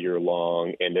enthusiastic all year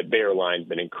long, and the Baylor line's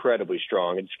been incredibly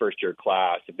strong. It's first-year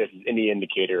class. If this is any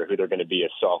indicator of who they're going to be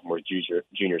as sophomores,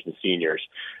 juniors, and seniors,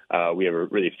 we have a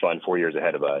really fun 4 years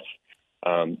ahead of us.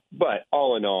 But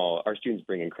all in all, our students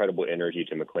bring incredible energy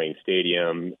to McLean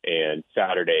Stadium, and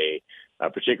Saturday,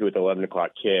 particularly with the 11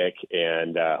 o'clock kick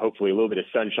and hopefully a little bit of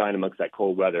sunshine amongst that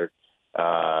cold weather,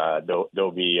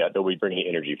 they'll be bringing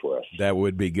energy for us. That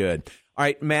would be good. All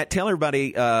right, Matt, tell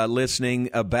everybody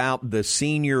listening about the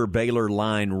senior Baylor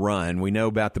line run. We know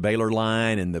about the Baylor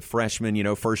line and the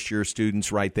freshmen, first-year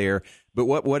students right there. But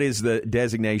what is the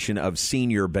designation of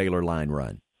senior Baylor line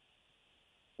run?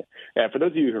 Yeah, for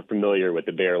those of you who are familiar with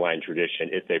the Baylor line tradition,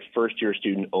 it's a first-year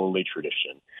student-only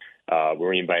tradition. Where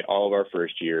we invite all of our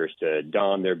first years to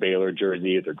don their Baylor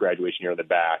jersey with their graduation year on the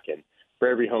back, and for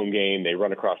every home game, they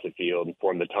run across the field and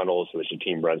form the tunnels which the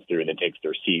team runs through and then takes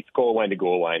their seats, goal line to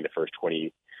goal line, the first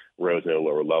 20 rows at a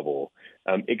lower level,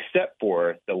 except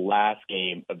for the last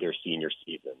game of their senior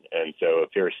season. And so if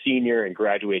they're a senior and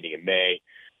graduating in May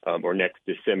or next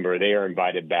December, they are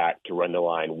invited back to run the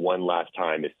line one last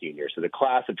time as seniors. So the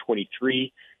class of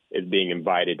 23 is being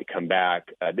invited to come back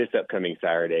this upcoming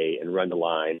Saturday and run the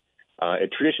line. A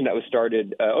tradition that was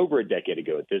started over a decade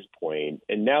ago at this point,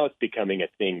 and now it's becoming a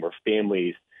thing where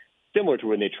families, similar to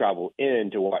when they travel in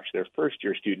to watch their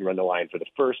first-year student run the line for the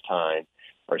first time,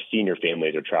 our senior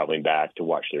families are traveling back to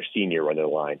watch their senior run the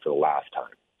line for the last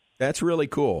time. That's really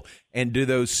cool. And do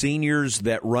those seniors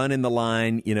that run in the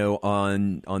line,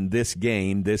 on this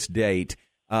game, this date,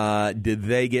 did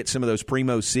they get some of those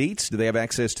primo seats? Do they have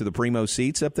access to the primo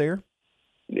seats up there?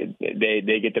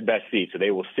 They get the best seats, so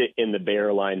they will sit in the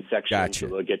Baylor line section. Gotcha.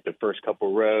 So they'll get the first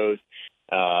couple rows,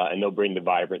 and they'll bring the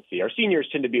vibrancy. Our seniors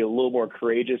tend to be a little more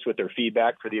courageous with their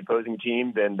feedback for the opposing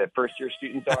team than the first-year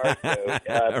students are.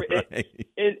 So, right.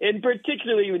 and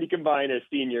particularly when you combine a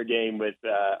senior game with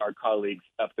our colleagues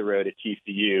up the road at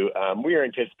TCU, we are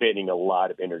anticipating a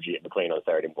lot of energy at McLean on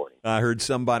Saturday morning. I heard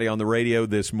somebody on the radio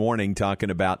this morning talking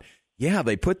about,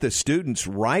 they put the students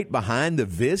right behind the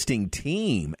visiting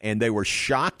team, and they were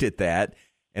shocked at that.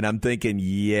 And I'm thinking,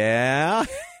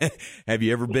 have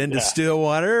you ever been to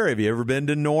Stillwater? Have you ever been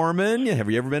to Norman? Have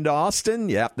you ever been to Austin?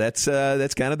 Yeah, that's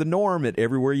kind of the norm at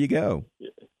everywhere you go.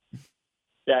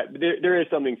 Yeah, there is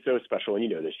something so special, and you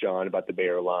know this, John, about the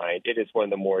Baylor line. It is one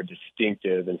of the more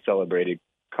distinctive and celebrated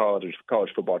college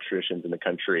football traditions in the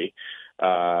country.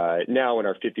 Now in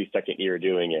our 52nd year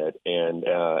doing it, and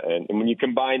when you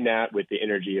combine that with the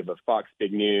energy of a Fox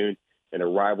Big Noon and a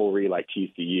rivalry like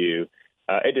TCU,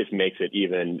 it just makes it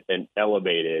even an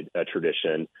elevated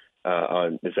tradition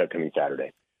on this upcoming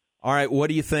Saturday. All right, what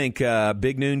do you think?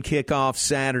 Big Noon kickoff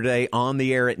Saturday on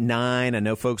the air at 9. I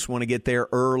know folks want to get there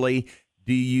early.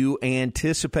 Do you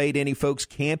anticipate any folks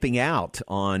camping out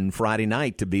on Friday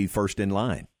night to be first in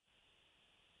line?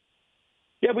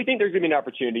 Yeah, we think there's going to be an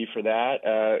opportunity for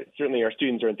that. Certainly our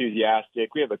students are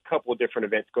enthusiastic. We have a couple of different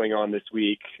events going on this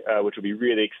week, which will be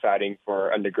really exciting for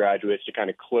our undergraduates to kind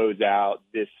of close out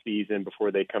this season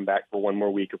before they come back for one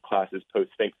more week of classes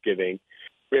post-Thanksgiving.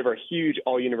 We have our huge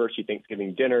all-university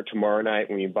Thanksgiving dinner tomorrow night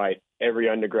when we invite every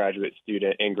undergraduate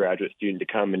student and graduate student to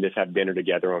come and just have dinner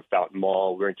together on Fountain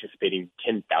Mall. We're anticipating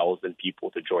 10,000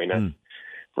 people to join us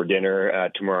for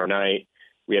dinner tomorrow night.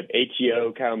 We have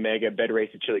ATO, Chi Omega, Bed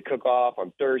Race and Chili Cook-Off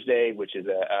on Thursday, which is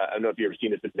I don't know if you've ever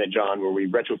seen this event, John, where we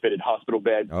retrofitted hospital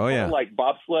beds. Oh, yeah. Like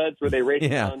bobsleds where they race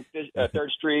down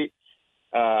 3rd Street.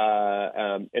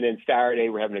 And then Saturday,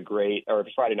 we're having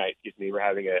Friday night, we're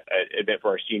having an event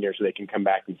for our seniors so they can come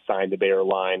back and sign the Baylor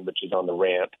line, which is on the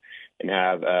ramp, and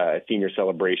have a senior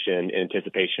celebration in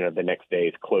anticipation of the next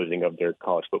day's closing of their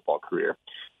college football career.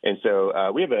 And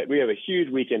so we have a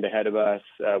huge weekend ahead of us,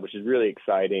 which is really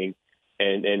exciting.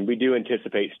 And we do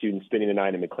anticipate students spending the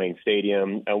night in McLean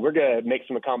Stadium. We're going to make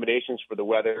some accommodations for the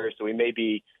weather, so we may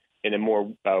be in a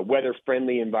more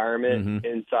weather-friendly environment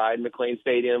inside McLean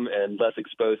Stadium and less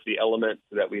exposed to the elements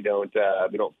so that we don't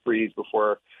freeze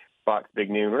before Fox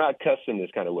Big Noon. We're not accustomed to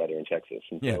this kind of weather in Texas,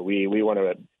 and so we want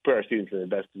to put our students in the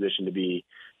best position to be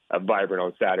vibrant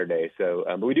on Saturday. So,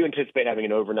 but we do anticipate having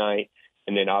an overnight,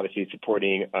 and then obviously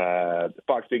supporting the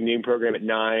Fox Big Noon program at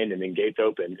 9, and then gates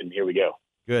open, and here we go.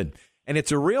 Good. And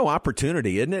it's a real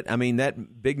opportunity, isn't it? I mean,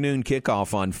 that big noon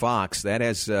kickoff on Fox, that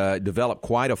has developed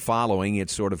quite a following.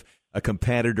 It's sort of a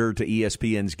competitor to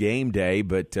ESPN's Game Day,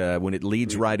 but when it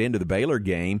leads right into the Baylor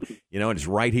game, and it's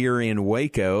right here in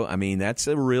Waco, I mean, that's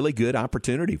a really good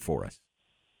opportunity for us.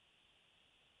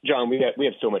 John, we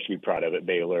have so much to be proud of at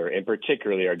Baylor, and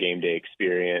particularly our game day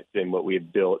experience and what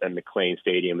we've built at McLean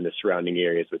Stadium and the surrounding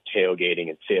areas with tailgating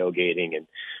and sailgating and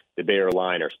the Baylor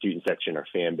Line, our student section, our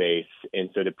fan base. And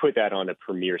so to put that on a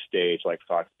premier stage like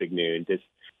Fox Big Noon, this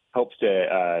helps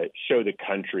to show the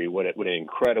country what an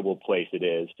incredible place it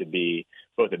is to be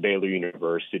both at Baylor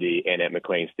University and at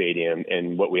McLean Stadium,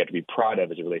 and what we have to be proud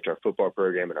of as it relates to our football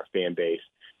program and our fan base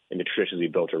and the traditions we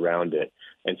built around it.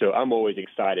 And so I'm always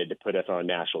excited to put us on a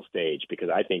national stage because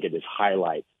I think it just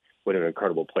highlights what an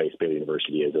incredible place Baylor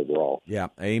University is overall. Yeah,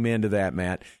 amen to that,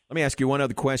 Matt. Let me ask you one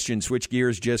other question, switch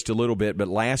gears just a little bit. But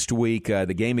last week,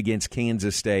 the game against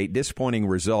Kansas State, disappointing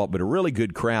result, but a really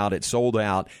good crowd. It sold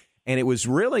out. And it was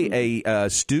really a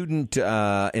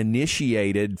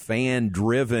student-initiated,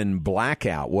 fan-driven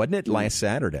blackout, wasn't it, last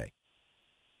Saturday?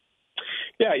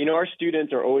 Yeah, our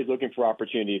students are always looking for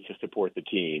opportunities to support the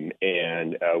team,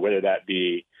 and whether that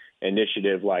be an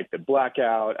initiative like the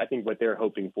blackout, I think what they're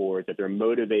hoping for is that they're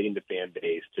motivating the fan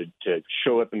base to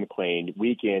show up in McLean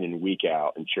week in and week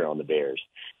out and cheer on the Bears.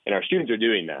 And our students are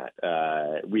doing that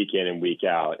week in and week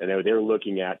out, and they're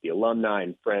looking at the alumni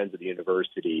and friends of the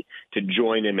university to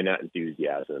join them in that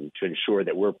enthusiasm to ensure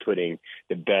that we're putting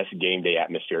the best game day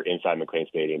atmosphere inside McLean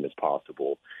Stadium as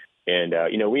possible. And,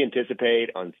 we anticipate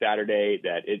on Saturday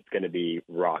that it's going to be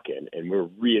rocking, and we're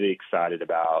really excited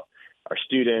about our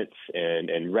students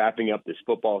and wrapping up this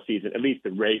football season, at least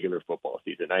the regular football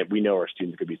season. We know our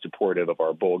students could be supportive of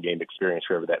our bowl game experience,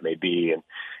 wherever that may be, and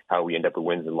how we end up with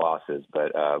wins and losses.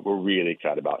 But we're really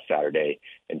excited about Saturday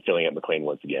and filling up McLean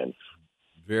once again.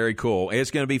 Very cool.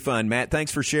 It's going to be fun. Matt,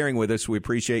 thanks for sharing with us. We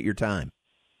appreciate your time.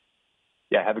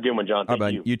 Yeah, have a good one, John.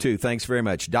 Thank you. You too. Thanks very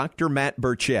much. Dr. Matt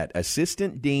Burchett,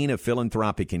 Assistant Dean of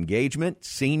Philanthropic Engagement,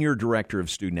 Senior Director of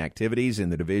Student Activities in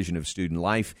the Division of Student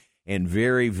Life, and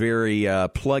very, very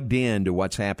plugged in to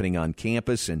what's happening on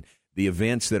campus and the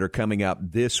events that are coming up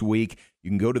this week. You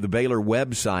can go to the Baylor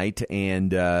website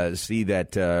and see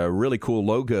that really cool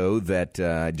logo that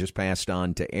I just passed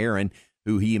on to Aaron,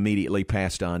 who he immediately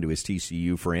passed on to his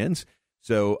TCU friends.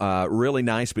 So really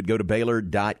nice, but go to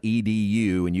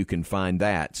Baylor.edu and you can find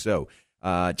that. So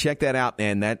check that out,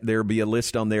 and there'll be a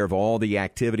list on there of all the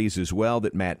activities as well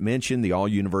that Matt mentioned, the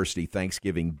All-University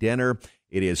Thanksgiving Dinner.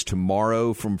 It is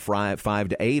tomorrow from 5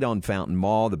 to 8 on Fountain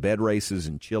Mall, the bed races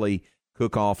and chili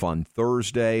cook-off on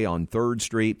Thursday on 3rd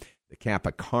Street, the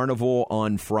Kappa Carnival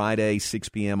on Friday, 6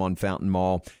 p.m. on Fountain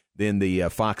Mall, then the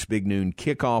Fox Big Noon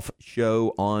kickoff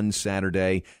show on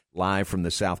Saturday, live from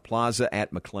the South Plaza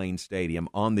at McLean Stadium,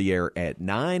 on the air at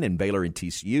 9, and Baylor and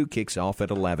TCU kicks off at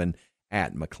 11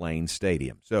 at McLean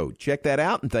Stadium. So check that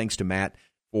out, and thanks to Matt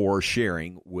for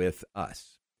sharing with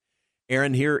us.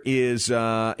 Aaron, here's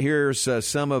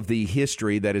some of the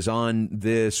history that is on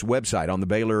this website, on the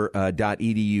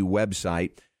Baylor.edu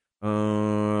website.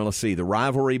 Let's see. The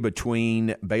rivalry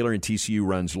between Baylor and TCU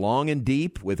runs long and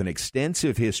deep, with an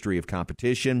extensive history of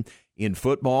competition in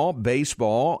football,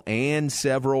 baseball, and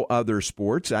several other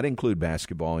sports. I'd include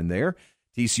basketball in there.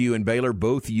 TCU and Baylor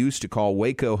both used to call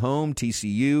Waco home.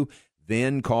 TCU,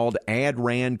 then called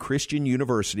Adran Christian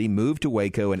University, moved to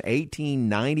Waco in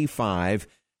 1895,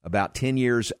 about 10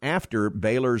 years after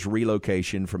Baylor's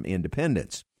relocation from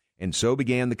Independence. And so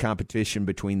began the competition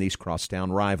between these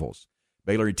crosstown rivals.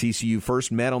 Baylor and TCU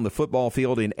first met on the football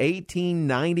field in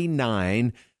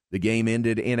 1899. The game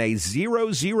ended in a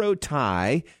 0-0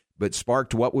 tie, but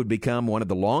sparked what would become one of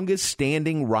the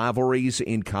longest-standing rivalries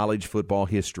in college football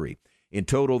history. In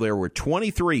total, there were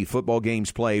 23 football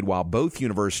games played while both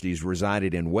universities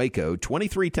resided in Waco.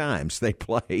 23 times they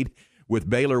played, with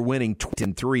Baylor winning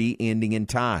 23, ending in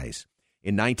ties.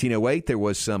 In 1908, there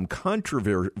was some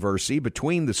controversy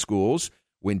between the schools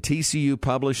when TCU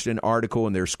published an article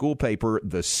in their school paper,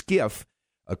 The Skiff,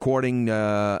 accusing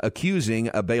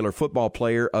a Baylor football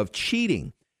player of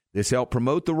cheating. This helped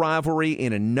promote the rivalry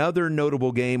in another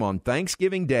notable game on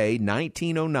Thanksgiving Day,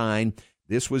 1909.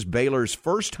 This was Baylor's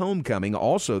first homecoming,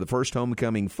 also the first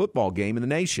homecoming football game in the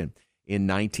nation in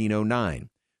 1909.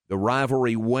 The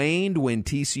rivalry waned when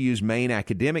TCU's main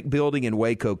academic building in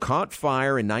Waco caught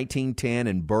fire in 1910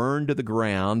 and burned to the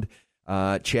ground.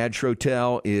 Chad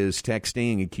Schroetel is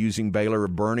texting, accusing Baylor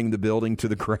of burning the building to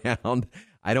the ground.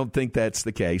 I don't think that's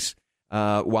the case.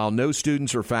 While no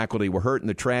students or faculty were hurt in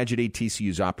the tragedy,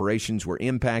 TCU's operations were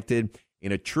impacted.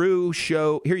 In a true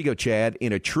show, here you go, Chad,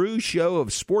 in a true show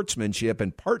of sportsmanship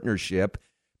and partnership,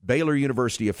 Baylor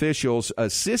University officials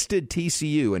assisted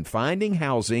TCU in finding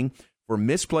housing for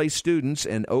misplaced students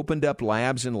and opened up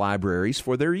labs and libraries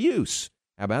for their use.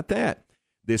 How about that?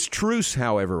 This truce,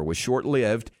 however, was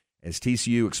short-lived as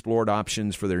TCU explored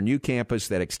options for their new campus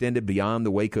that extended beyond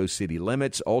the Waco city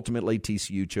limits. Ultimately,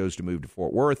 TCU chose to move to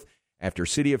Fort Worth after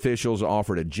city officials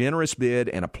offered a generous bid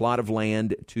and a plot of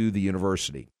land to the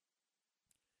university.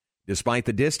 Despite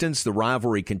the distance, the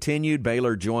rivalry continued.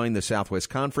 Baylor joined the Southwest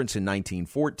Conference in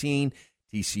 1914.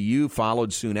 TCU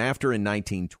followed soon after in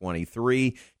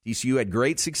 1923. TCU had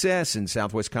great success in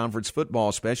Southwest Conference football,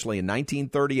 especially in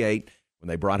 1938, when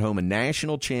they brought home a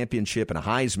national championship and a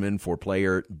Heisman for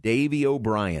player Davey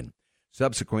O'Brien.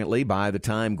 Subsequently, by the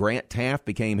time Grant Taft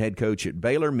became head coach at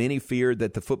Baylor, many feared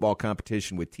that the football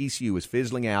competition with TCU was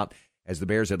fizzling out as the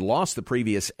Bears had lost the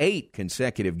previous 8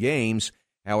 consecutive games.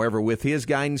 However, with his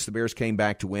guidance, the Bears came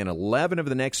back to win 11 of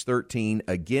the next 13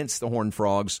 against the Horned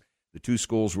Frogs. The two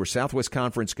schools were Southwest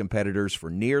Conference competitors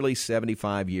for nearly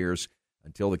 75 years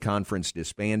until the conference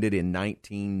disbanded in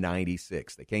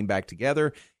 1996. They came back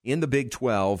together in the Big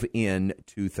 12 in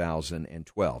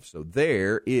 2012. So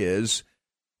there is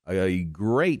a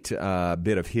great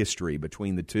bit of history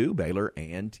between the two, Baylor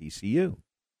and TCU.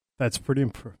 That's pretty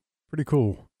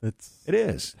cool. It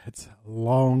is. It's a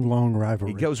long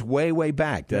rivalry. It goes way, way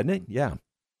back, doesn't it? Yeah.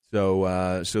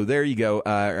 So there you go.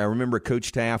 I remember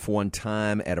Coach Taft one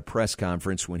time at a press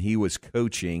conference when he was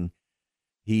coaching.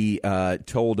 He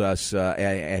told us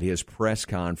at his press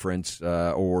conference,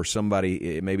 or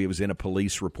somebody, maybe it was in a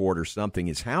police report or something,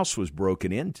 his house was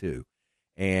broken into.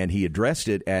 And he addressed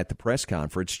it at the press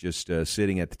conference, just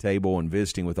sitting at the table and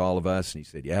visiting with all of us. And he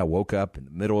said, I woke up in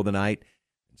the middle of the night.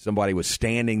 Somebody was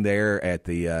standing there at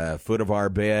the foot of our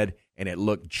bed, and it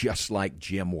looked just like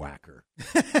Jim Wacker.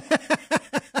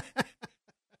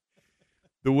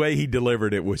 The way he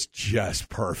delivered it was just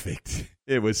perfect.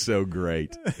 It was so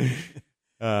great.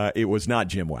 It was not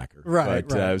Jim Wacker. Right.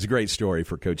 It was a great story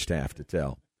for Coach Taft to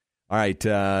tell. All right,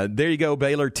 there you go,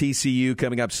 Baylor TCU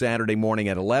coming up Saturday morning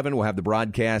at 11. We'll have the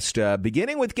broadcast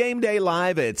beginning with Game Day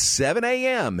Live at 7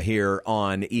 a.m. here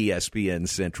on ESPN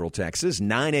Central Texas.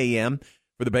 9 a.m.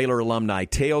 for the Baylor Alumni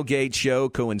Tailgate Show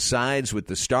coincides with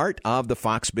the start of the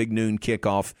Fox Big Noon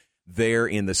kickoff there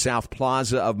in the South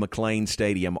Plaza of McLean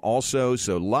Stadium also.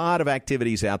 So a lot of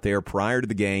activities out there prior to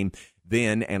the game.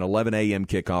 Then an 11 a.m.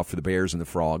 kickoff for the Bears and the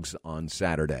Frogs on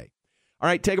Saturday. All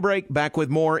right, take a break. Back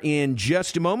with more in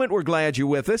just a moment. We're glad you're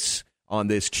with us on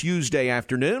this Tuesday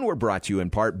afternoon. We're brought to you in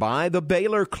part by the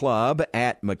Baylor Club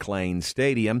at McLean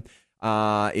Stadium.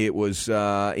 It was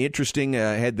interesting.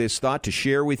 I had this thought to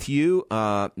share with you.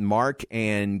 Mark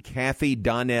and Kathy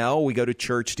Donnell, we go to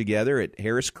church together at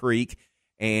Harris Creek,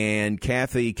 and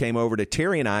Kathy came over to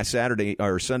Terry and I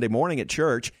Sunday morning at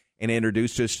church and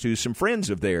introduced us to some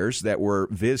friends of theirs that were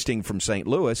visiting from St.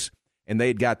 Louis. And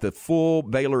they'd got the full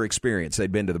Baylor experience.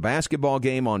 They'd been to the basketball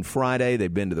game on Friday.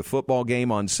 They'd been to the football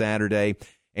game on Saturday.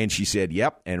 And she said,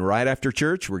 yep, and right after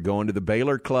church, we're going to the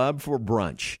Baylor Club for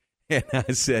brunch. And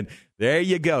I said, there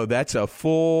you go. That's a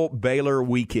full Baylor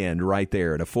weekend right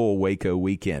there, and a full Waco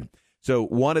weekend. So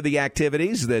one of the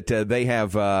activities that they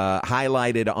have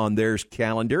highlighted on their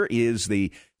calendar is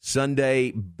the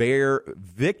Sunday Bear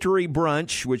Victory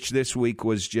Brunch, which this week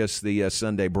was just the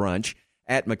Sunday brunch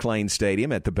at McLean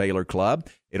Stadium at the Baylor Club.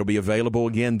 It'll be available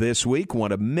again this week,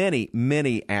 one of many,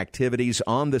 many activities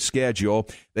on the schedule.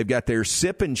 They've got their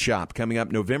Sip and Shop coming up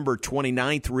November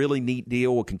 29th. Really neat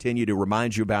deal. We'll continue to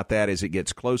remind you about that as it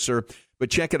gets closer. But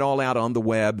check it all out on the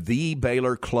web,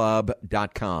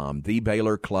 thebaylorclub.com,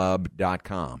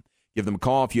 thebaylorclub.com. Give them a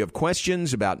call if you have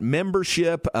questions about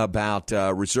membership, about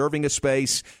reserving a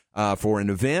space for an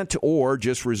event, or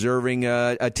just reserving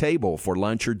a table for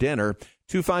lunch or dinner.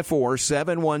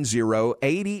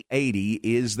 254-710-8080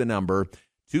 is the number.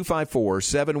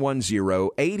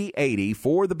 254-710-8080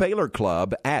 for the Baylor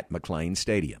Club at McLean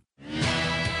Stadium.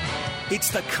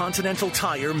 It's the Continental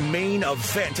Tire main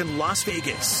event in Las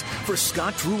Vegas for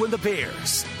Scott Drew and the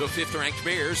Bears. The 5th-ranked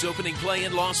Bears opening play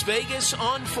in Las Vegas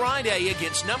on Friday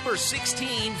against number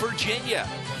 16 Virginia.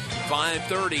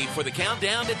 5:30 for the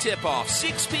countdown to tip-off.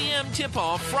 6 p.m.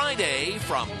 tip-off Friday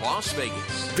from Las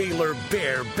Vegas. Baylor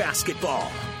Bear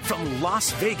basketball from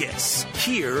Las Vegas,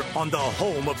 here on the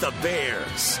home of the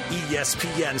Bears,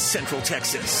 ESPN Central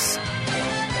Texas.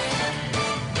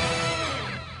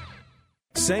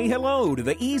 Say hello to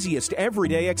the easiest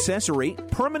everyday accessory,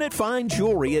 permanent fine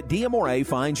jewelry at D'Amore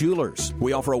Fine Jewelers.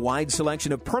 We offer a wide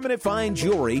selection of permanent fine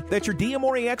jewelry that your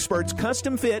D'Amore experts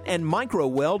custom fit and micro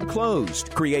weld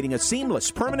closed, creating a seamless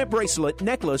permanent bracelet,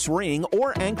 necklace, ring,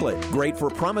 or anklet. Great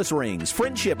for promise rings,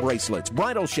 friendship bracelets,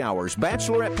 bridal showers,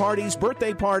 bachelorette parties,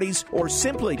 birthday parties, or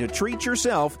simply to treat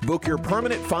yourself. Book your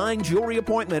permanent fine jewelry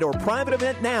appointment or private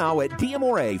event now at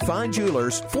D'Amore Fine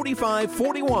Jewelers,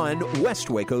 4541 West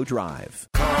Waco Drive.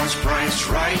 Cars priced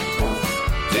right,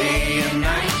 both day and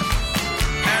night.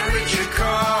 At Richard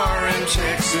Car in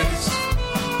Texas.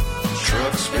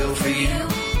 Trucks built for you,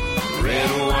 red,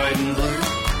 white, and blue.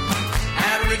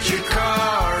 At Richard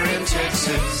Car in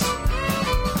Texas.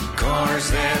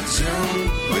 Cars that zoom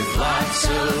with lots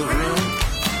of room.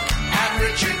 At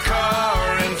Richard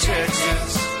Car in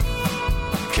Texas.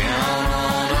 Count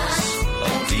on us,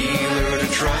 a dealer to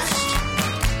trust.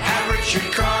 At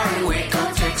Richard Car in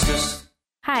Waco, Texas.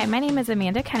 Hi, my name is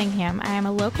Amanda Cunningham. I am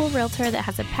a local realtor that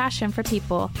has a passion for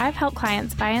people. I've helped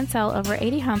clients buy and sell over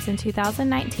 80 homes in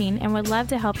 2019 and would love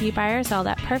to help you buy or sell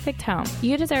that perfect home.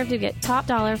 You deserve to get top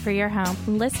dollar for your home.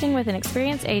 Listing with an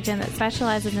experienced agent that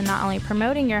specializes in not only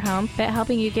promoting your home, but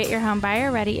helping you get your home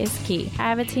buyer ready is key. I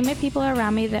have a team of people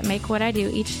around me that make what I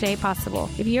do each day possible.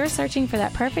 If you're searching for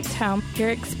that perfect home, your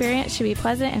experience should be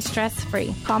pleasant and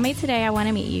stress-free. Call me today. I want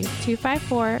to meet you.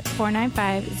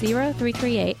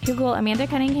 254-495-0338. Google Amanda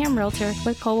Cunningham Realtor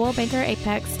with Coldwell Banker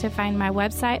Apex to find my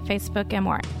website, Facebook, and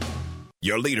more.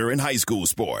 Your leader in high school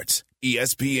sports,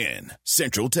 ESPN,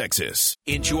 Central Texas.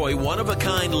 Enjoy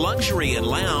one-of-a-kind luxury and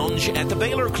lounge at the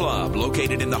Baylor Club,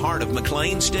 located in the heart of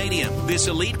McLean Stadium. This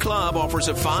elite club offers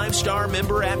a 5-star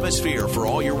member atmosphere for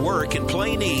all your work and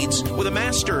play needs with a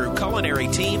master culinary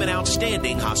team and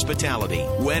outstanding hospitality.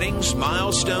 Weddings,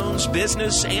 milestones,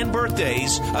 business, and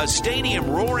birthdays. A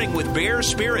stadium roaring with Bear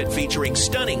spirit featuring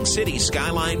stunning city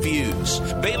skyline views.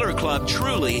 Baylor Club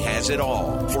truly has it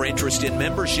all. For interest in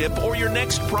membership or your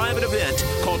next private event,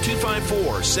 call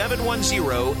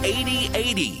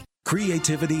 254-710-8080.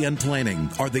 Creativity and planning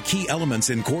are the key elements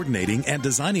in coordinating and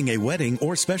designing a wedding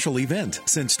or special event.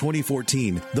 Since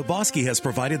 2014, the Bosque has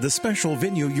provided the special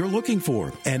venue you're looking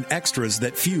for and extras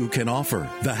that few can offer.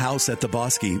 The house at the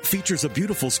Bosque features a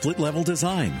beautiful split-level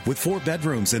design with 4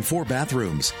 bedrooms and 4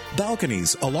 bathrooms,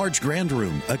 balconies, a large grand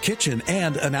room, a kitchen,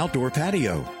 and an outdoor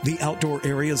patio. The outdoor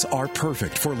areas are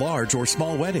perfect for large or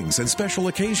small weddings and special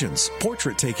occasions,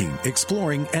 portrait taking,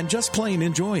 exploring, and just plain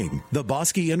enjoying. The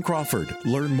Bosque in Crawford.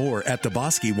 Learn more at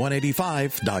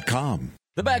thebosque185.com.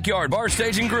 The Backyard Bar,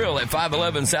 Stage, and Grill at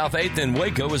 511 South 8th in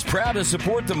Waco is proud to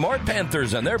support the Mart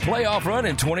Panthers and their playoff run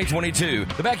in 2022.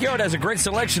 The Backyard has a great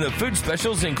selection of food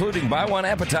specials, including buy one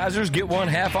appetizers, get one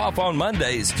half off on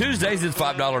Mondays. Tuesdays is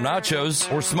 $5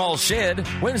 nachos or small shed.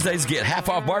 Wednesdays get half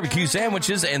off barbecue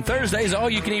sandwiches, and Thursdays all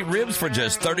you can eat ribs for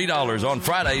just $30. On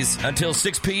Fridays until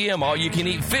 6 p.m. all you can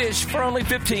eat fish for only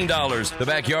 $15. The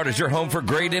Backyard is your home for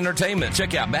great entertainment.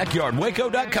 Check out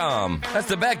backyardwaco.com. That's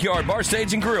the Backyard Bar,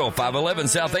 Stage, and Grill, 511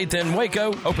 South 8th in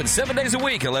Waco. Open 7 days a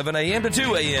week, 11 a.m. to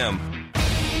 2 a.m.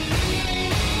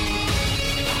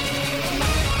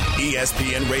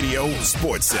 ESPN Radio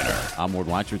Sports Center. I'm Ward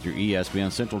Weitz with your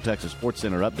ESPN Central Texas Sports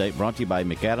Center update, brought to you by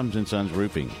McAdams & Sons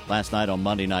Roofing. Last night on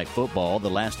Monday Night Football, the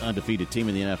last undefeated team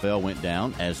in the NFL went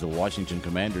down as the Washington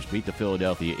Commanders beat the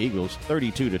Philadelphia Eagles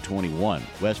 32-21.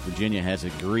 West Virginia has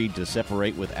agreed to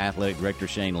separate with athletic director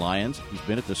Shane Lyons. He's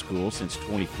been at the school since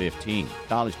 2015.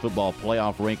 College football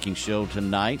playoff rankings show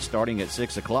tonight, starting at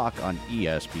 6 o'clock on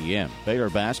ESPN.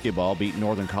 Baylor basketball beat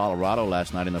Northern Colorado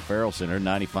last night in the Farrell Center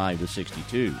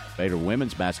 95-62. Baylor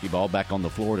women's basketball back on the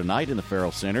floor tonight in the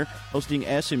Farrell Center, hosting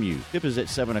SMU. Tip is at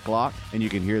 7 o'clock, and you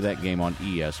can hear that game on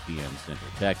ESPN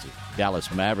Central Texas. Dallas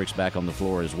Mavericks back on the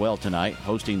floor as well tonight,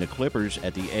 hosting the Clippers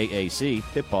at the AAC.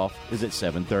 Tip-off is at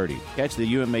 7:30. Catch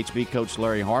the UMHB Coach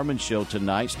Larry Harmon show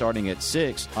tonight, starting at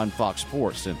 6 on Fox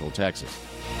Sports Central Texas.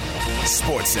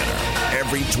 Sports Center,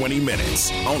 every 20 minutes,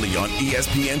 only on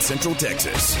ESPN Central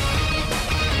Texas.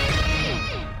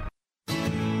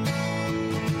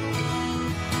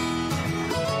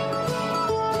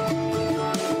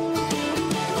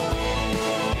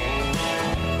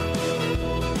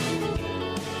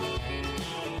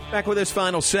 Back with this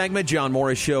final segment, John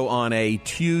Morris Show on a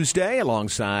Tuesday,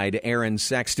 alongside Aaron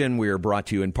Sexton. We are brought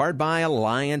to you in part by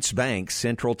Alliance Bank,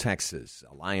 Central Texas.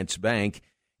 Alliance Bank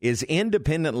is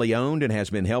independently owned and has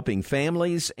been helping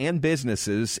families and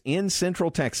businesses in Central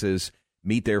Texas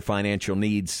meet their financial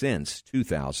needs since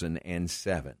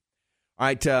 2007. All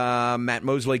right, Matt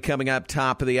Mosley coming up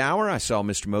top of the hour. I saw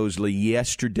Mr. Mosley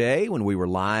yesterday when we were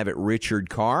live at Richard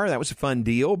Carr. That was a fun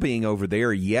deal being over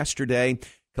there yesterday,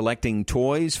 collecting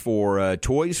toys for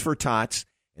Tots.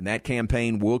 and that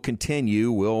campaign will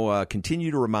continue. We'll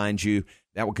continue to remind you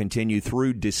that will continue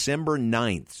through December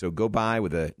 9th. So go by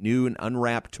with a new and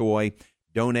unwrapped toy,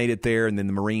 donate it there, and then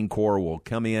the Marine Corps will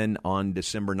come in on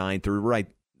December 9th or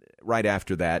right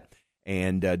after that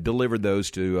and deliver those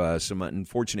to some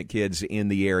unfortunate kids in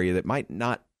the area that might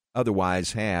not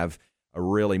otherwise have a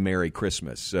really Merry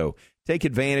Christmas. So take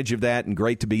advantage of that, and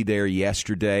great to be there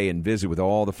yesterday and visit with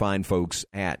all the fine folks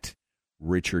at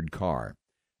Richard Carr.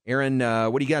 Aaron,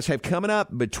 what do you guys have coming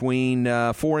up between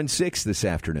 4 and 6 this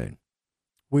afternoon?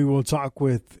 We will talk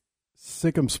with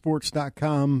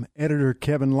SickhamSports.com editor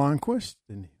Kevin Lonnquist,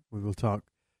 and we will talk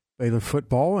Baylor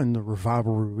football and the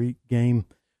Revival Week game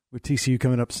with TCU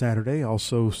coming up Saturday.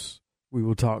 Also, we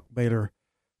will talk Baylor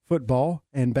football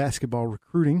and basketball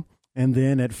recruiting. And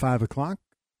then at 5 o'clock,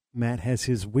 Matt has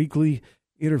his weekly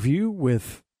interview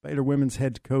with Baylor women's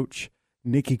head coach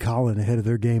Nikki Collin ahead of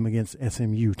their game against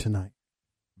SMU tonight.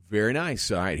 Very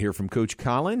nice. All right, hear from Coach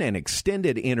Collin, an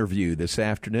extended interview this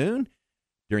afternoon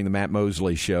during the Matt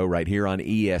Mosley Show right here on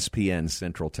ESPN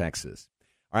Central Texas.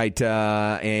 All right,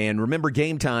 and remember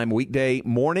game time, weekday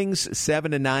mornings,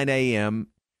 7 to 9 a.m.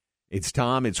 It's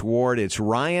Tom, it's Ward, it's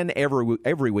Ryan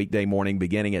every weekday morning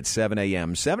beginning at 7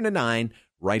 a.m., 7 to 9,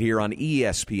 right here on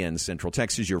ESPN Central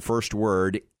Texas, your first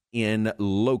word in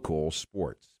local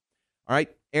sports. All right,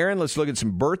 Aaron, let's look at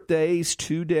some birthdays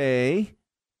today.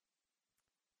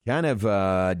 Kind of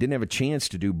didn't have a chance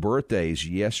to do birthdays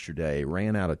yesterday,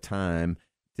 ran out of time.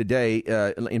 Today,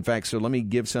 in fact, so let me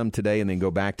give some today and then go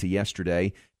back to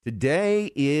yesterday.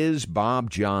 Today is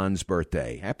Bob John's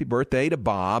birthday. Happy birthday to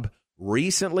Bob.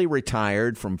 Recently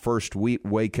retired from First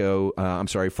Woodway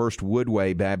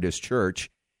Baptist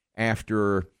Church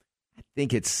after, I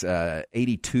think it's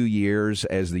 82 years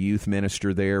as the youth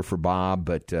minister there for Bob,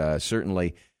 but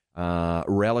certainly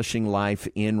relishing life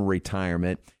in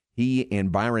retirement. He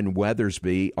and Byron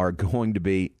Weathersby are going to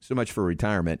be, so much for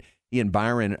retirement, he and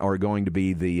Byron are going to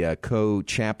be the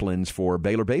co-chaplains for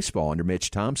Baylor baseball under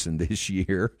Mitch Thompson this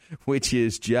year, which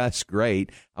is just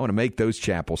great. I want to make those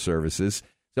chapel services.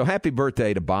 So happy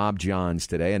birthday to Bob Johns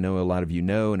today. I know a lot of you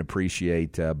know and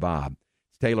appreciate Bob.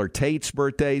 It's Taylor Tate's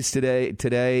birthdays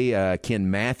today.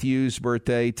 Ken Matthews'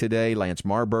 birthday today. Lance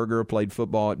Marburger played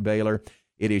football at Baylor.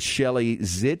 It is Shelly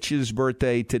Zitch's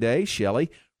birthday today. Shelly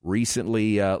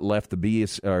recently left the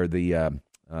Baylor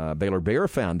Bear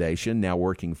Foundation, now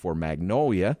working for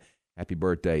Magnolia. Happy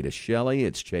birthday to Shelly.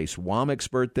 It's Chase Womack's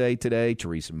birthday today.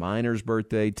 Teresa Miner's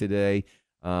birthday today.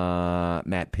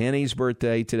 Matt Penny's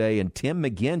birthday today. And Tim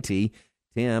McGinty,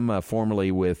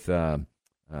 formerly with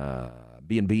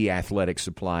B&B Athletic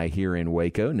Supply here in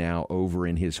Waco, now over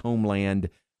in his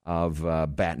homeland of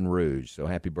Baton Rouge. So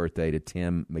happy birthday to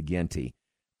Tim McGinty.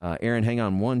 Aaron, hang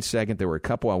on one second. There were a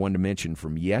couple I wanted to mention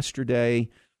from yesterday.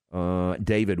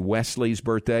 David Wesley's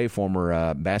birthday,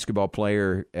 former basketball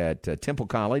player at Temple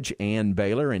College and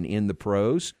Baylor and in the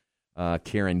pros.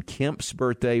 Karen Kemp's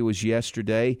birthday was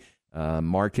yesterday,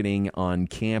 marketing on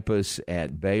campus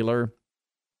at Baylor.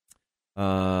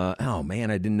 Oh, man,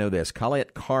 I didn't know this.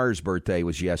 Colette Carr's birthday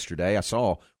was yesterday. I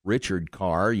saw Richard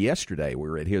Carr yesterday. We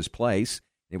were at his place.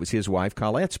 It was his wife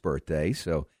Colette's birthday,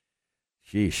 so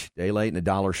sheesh, day late and a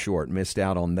dollar short. Missed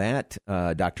out on that.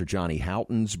 Dr. Johnny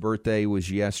Houghton's birthday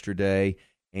was yesterday.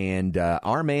 And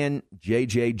our man,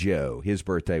 J.J. Joe, his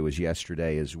birthday was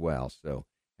yesterday as well. So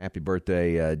happy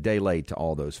birthday, day late to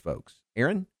all those folks.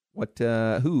 Aaron,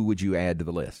 who would you add to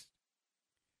the list?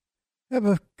 I have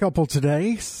a couple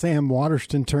today. Sam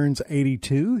Waterston turns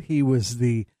 82. He was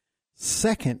the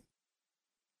second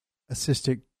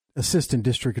assistant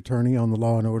district attorney on the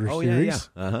Law and Order series.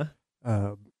 Yeah.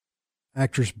 Uh-huh.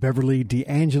 Actress Beverly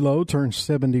D'Angelo turns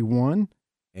 71.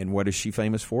 And what is she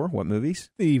famous for? What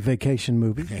movies? The Vacation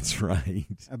movie. That's right.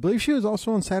 I believe she was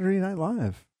also on Saturday Night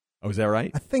Live. Oh, is that right?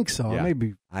 I think so. Yeah.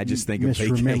 Maybe I just think of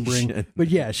misremembering. Vacation. But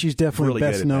yeah, she's definitely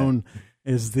really best known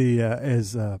as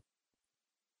the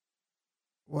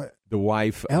what? The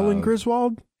wife, Ellen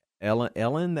Griswold.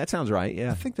 Ellen, that sounds right.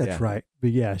 Yeah, I think that's right.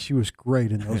 But yeah, she was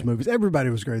great in those movies. Everybody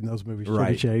was great in those movies.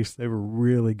 Right. Chevy Chase, they were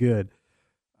really good.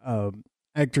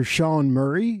 Actor Sean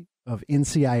Murray of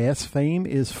NCIS fame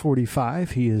is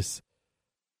 45. He is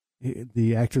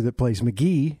the actor that plays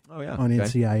McGee on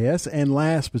NCIS. And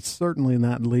last but certainly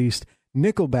not least,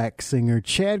 Nickelback singer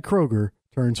Chad Kroeger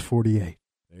turns 48.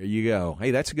 There you go.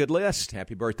 Hey, that's a good list.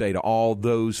 Happy birthday to all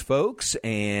those folks.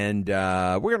 And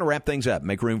we're going to wrap things up.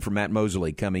 Make room for Matt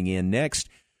Mosley coming in next.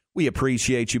 We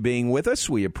appreciate you being with us.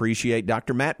 We appreciate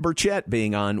Dr. Matt Burchett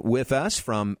being on with us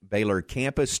from Baylor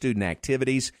Campus Student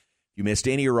Activities. If you missed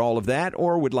any or all of that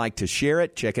or would like to share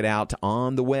it, check it out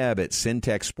on the web at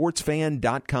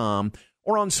syntechsportsfan.com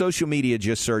or on social media,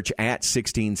 just search at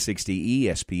 1660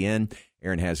 ESPN.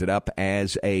 Aaron has it up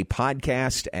as a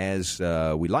podcast, as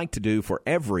we like to do for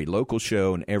every local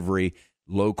show and every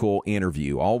local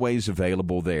interview. Always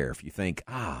available there. If you think,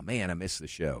 man, I missed the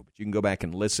show, but you can go back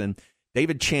and listen.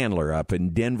 David Chandler up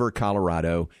in Denver,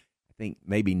 Colorado, I think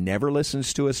maybe never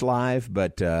listens to us live,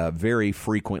 but very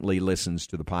frequently listens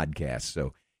to the podcast.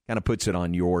 So kind of puts it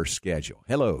on your schedule.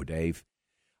 Hello, Dave.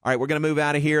 All right, we're going to move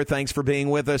out of here. Thanks for being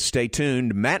with us. Stay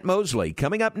tuned. Matt Mosley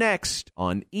coming up next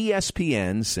on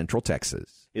ESPN Central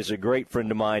Texas. Is a great friend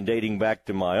of mine dating back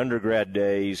to my undergrad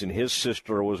days, and his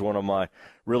sister was one of my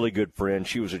really good friends.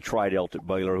 She was a tri-delt at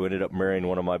Baylor who ended up marrying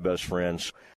one of my best friends.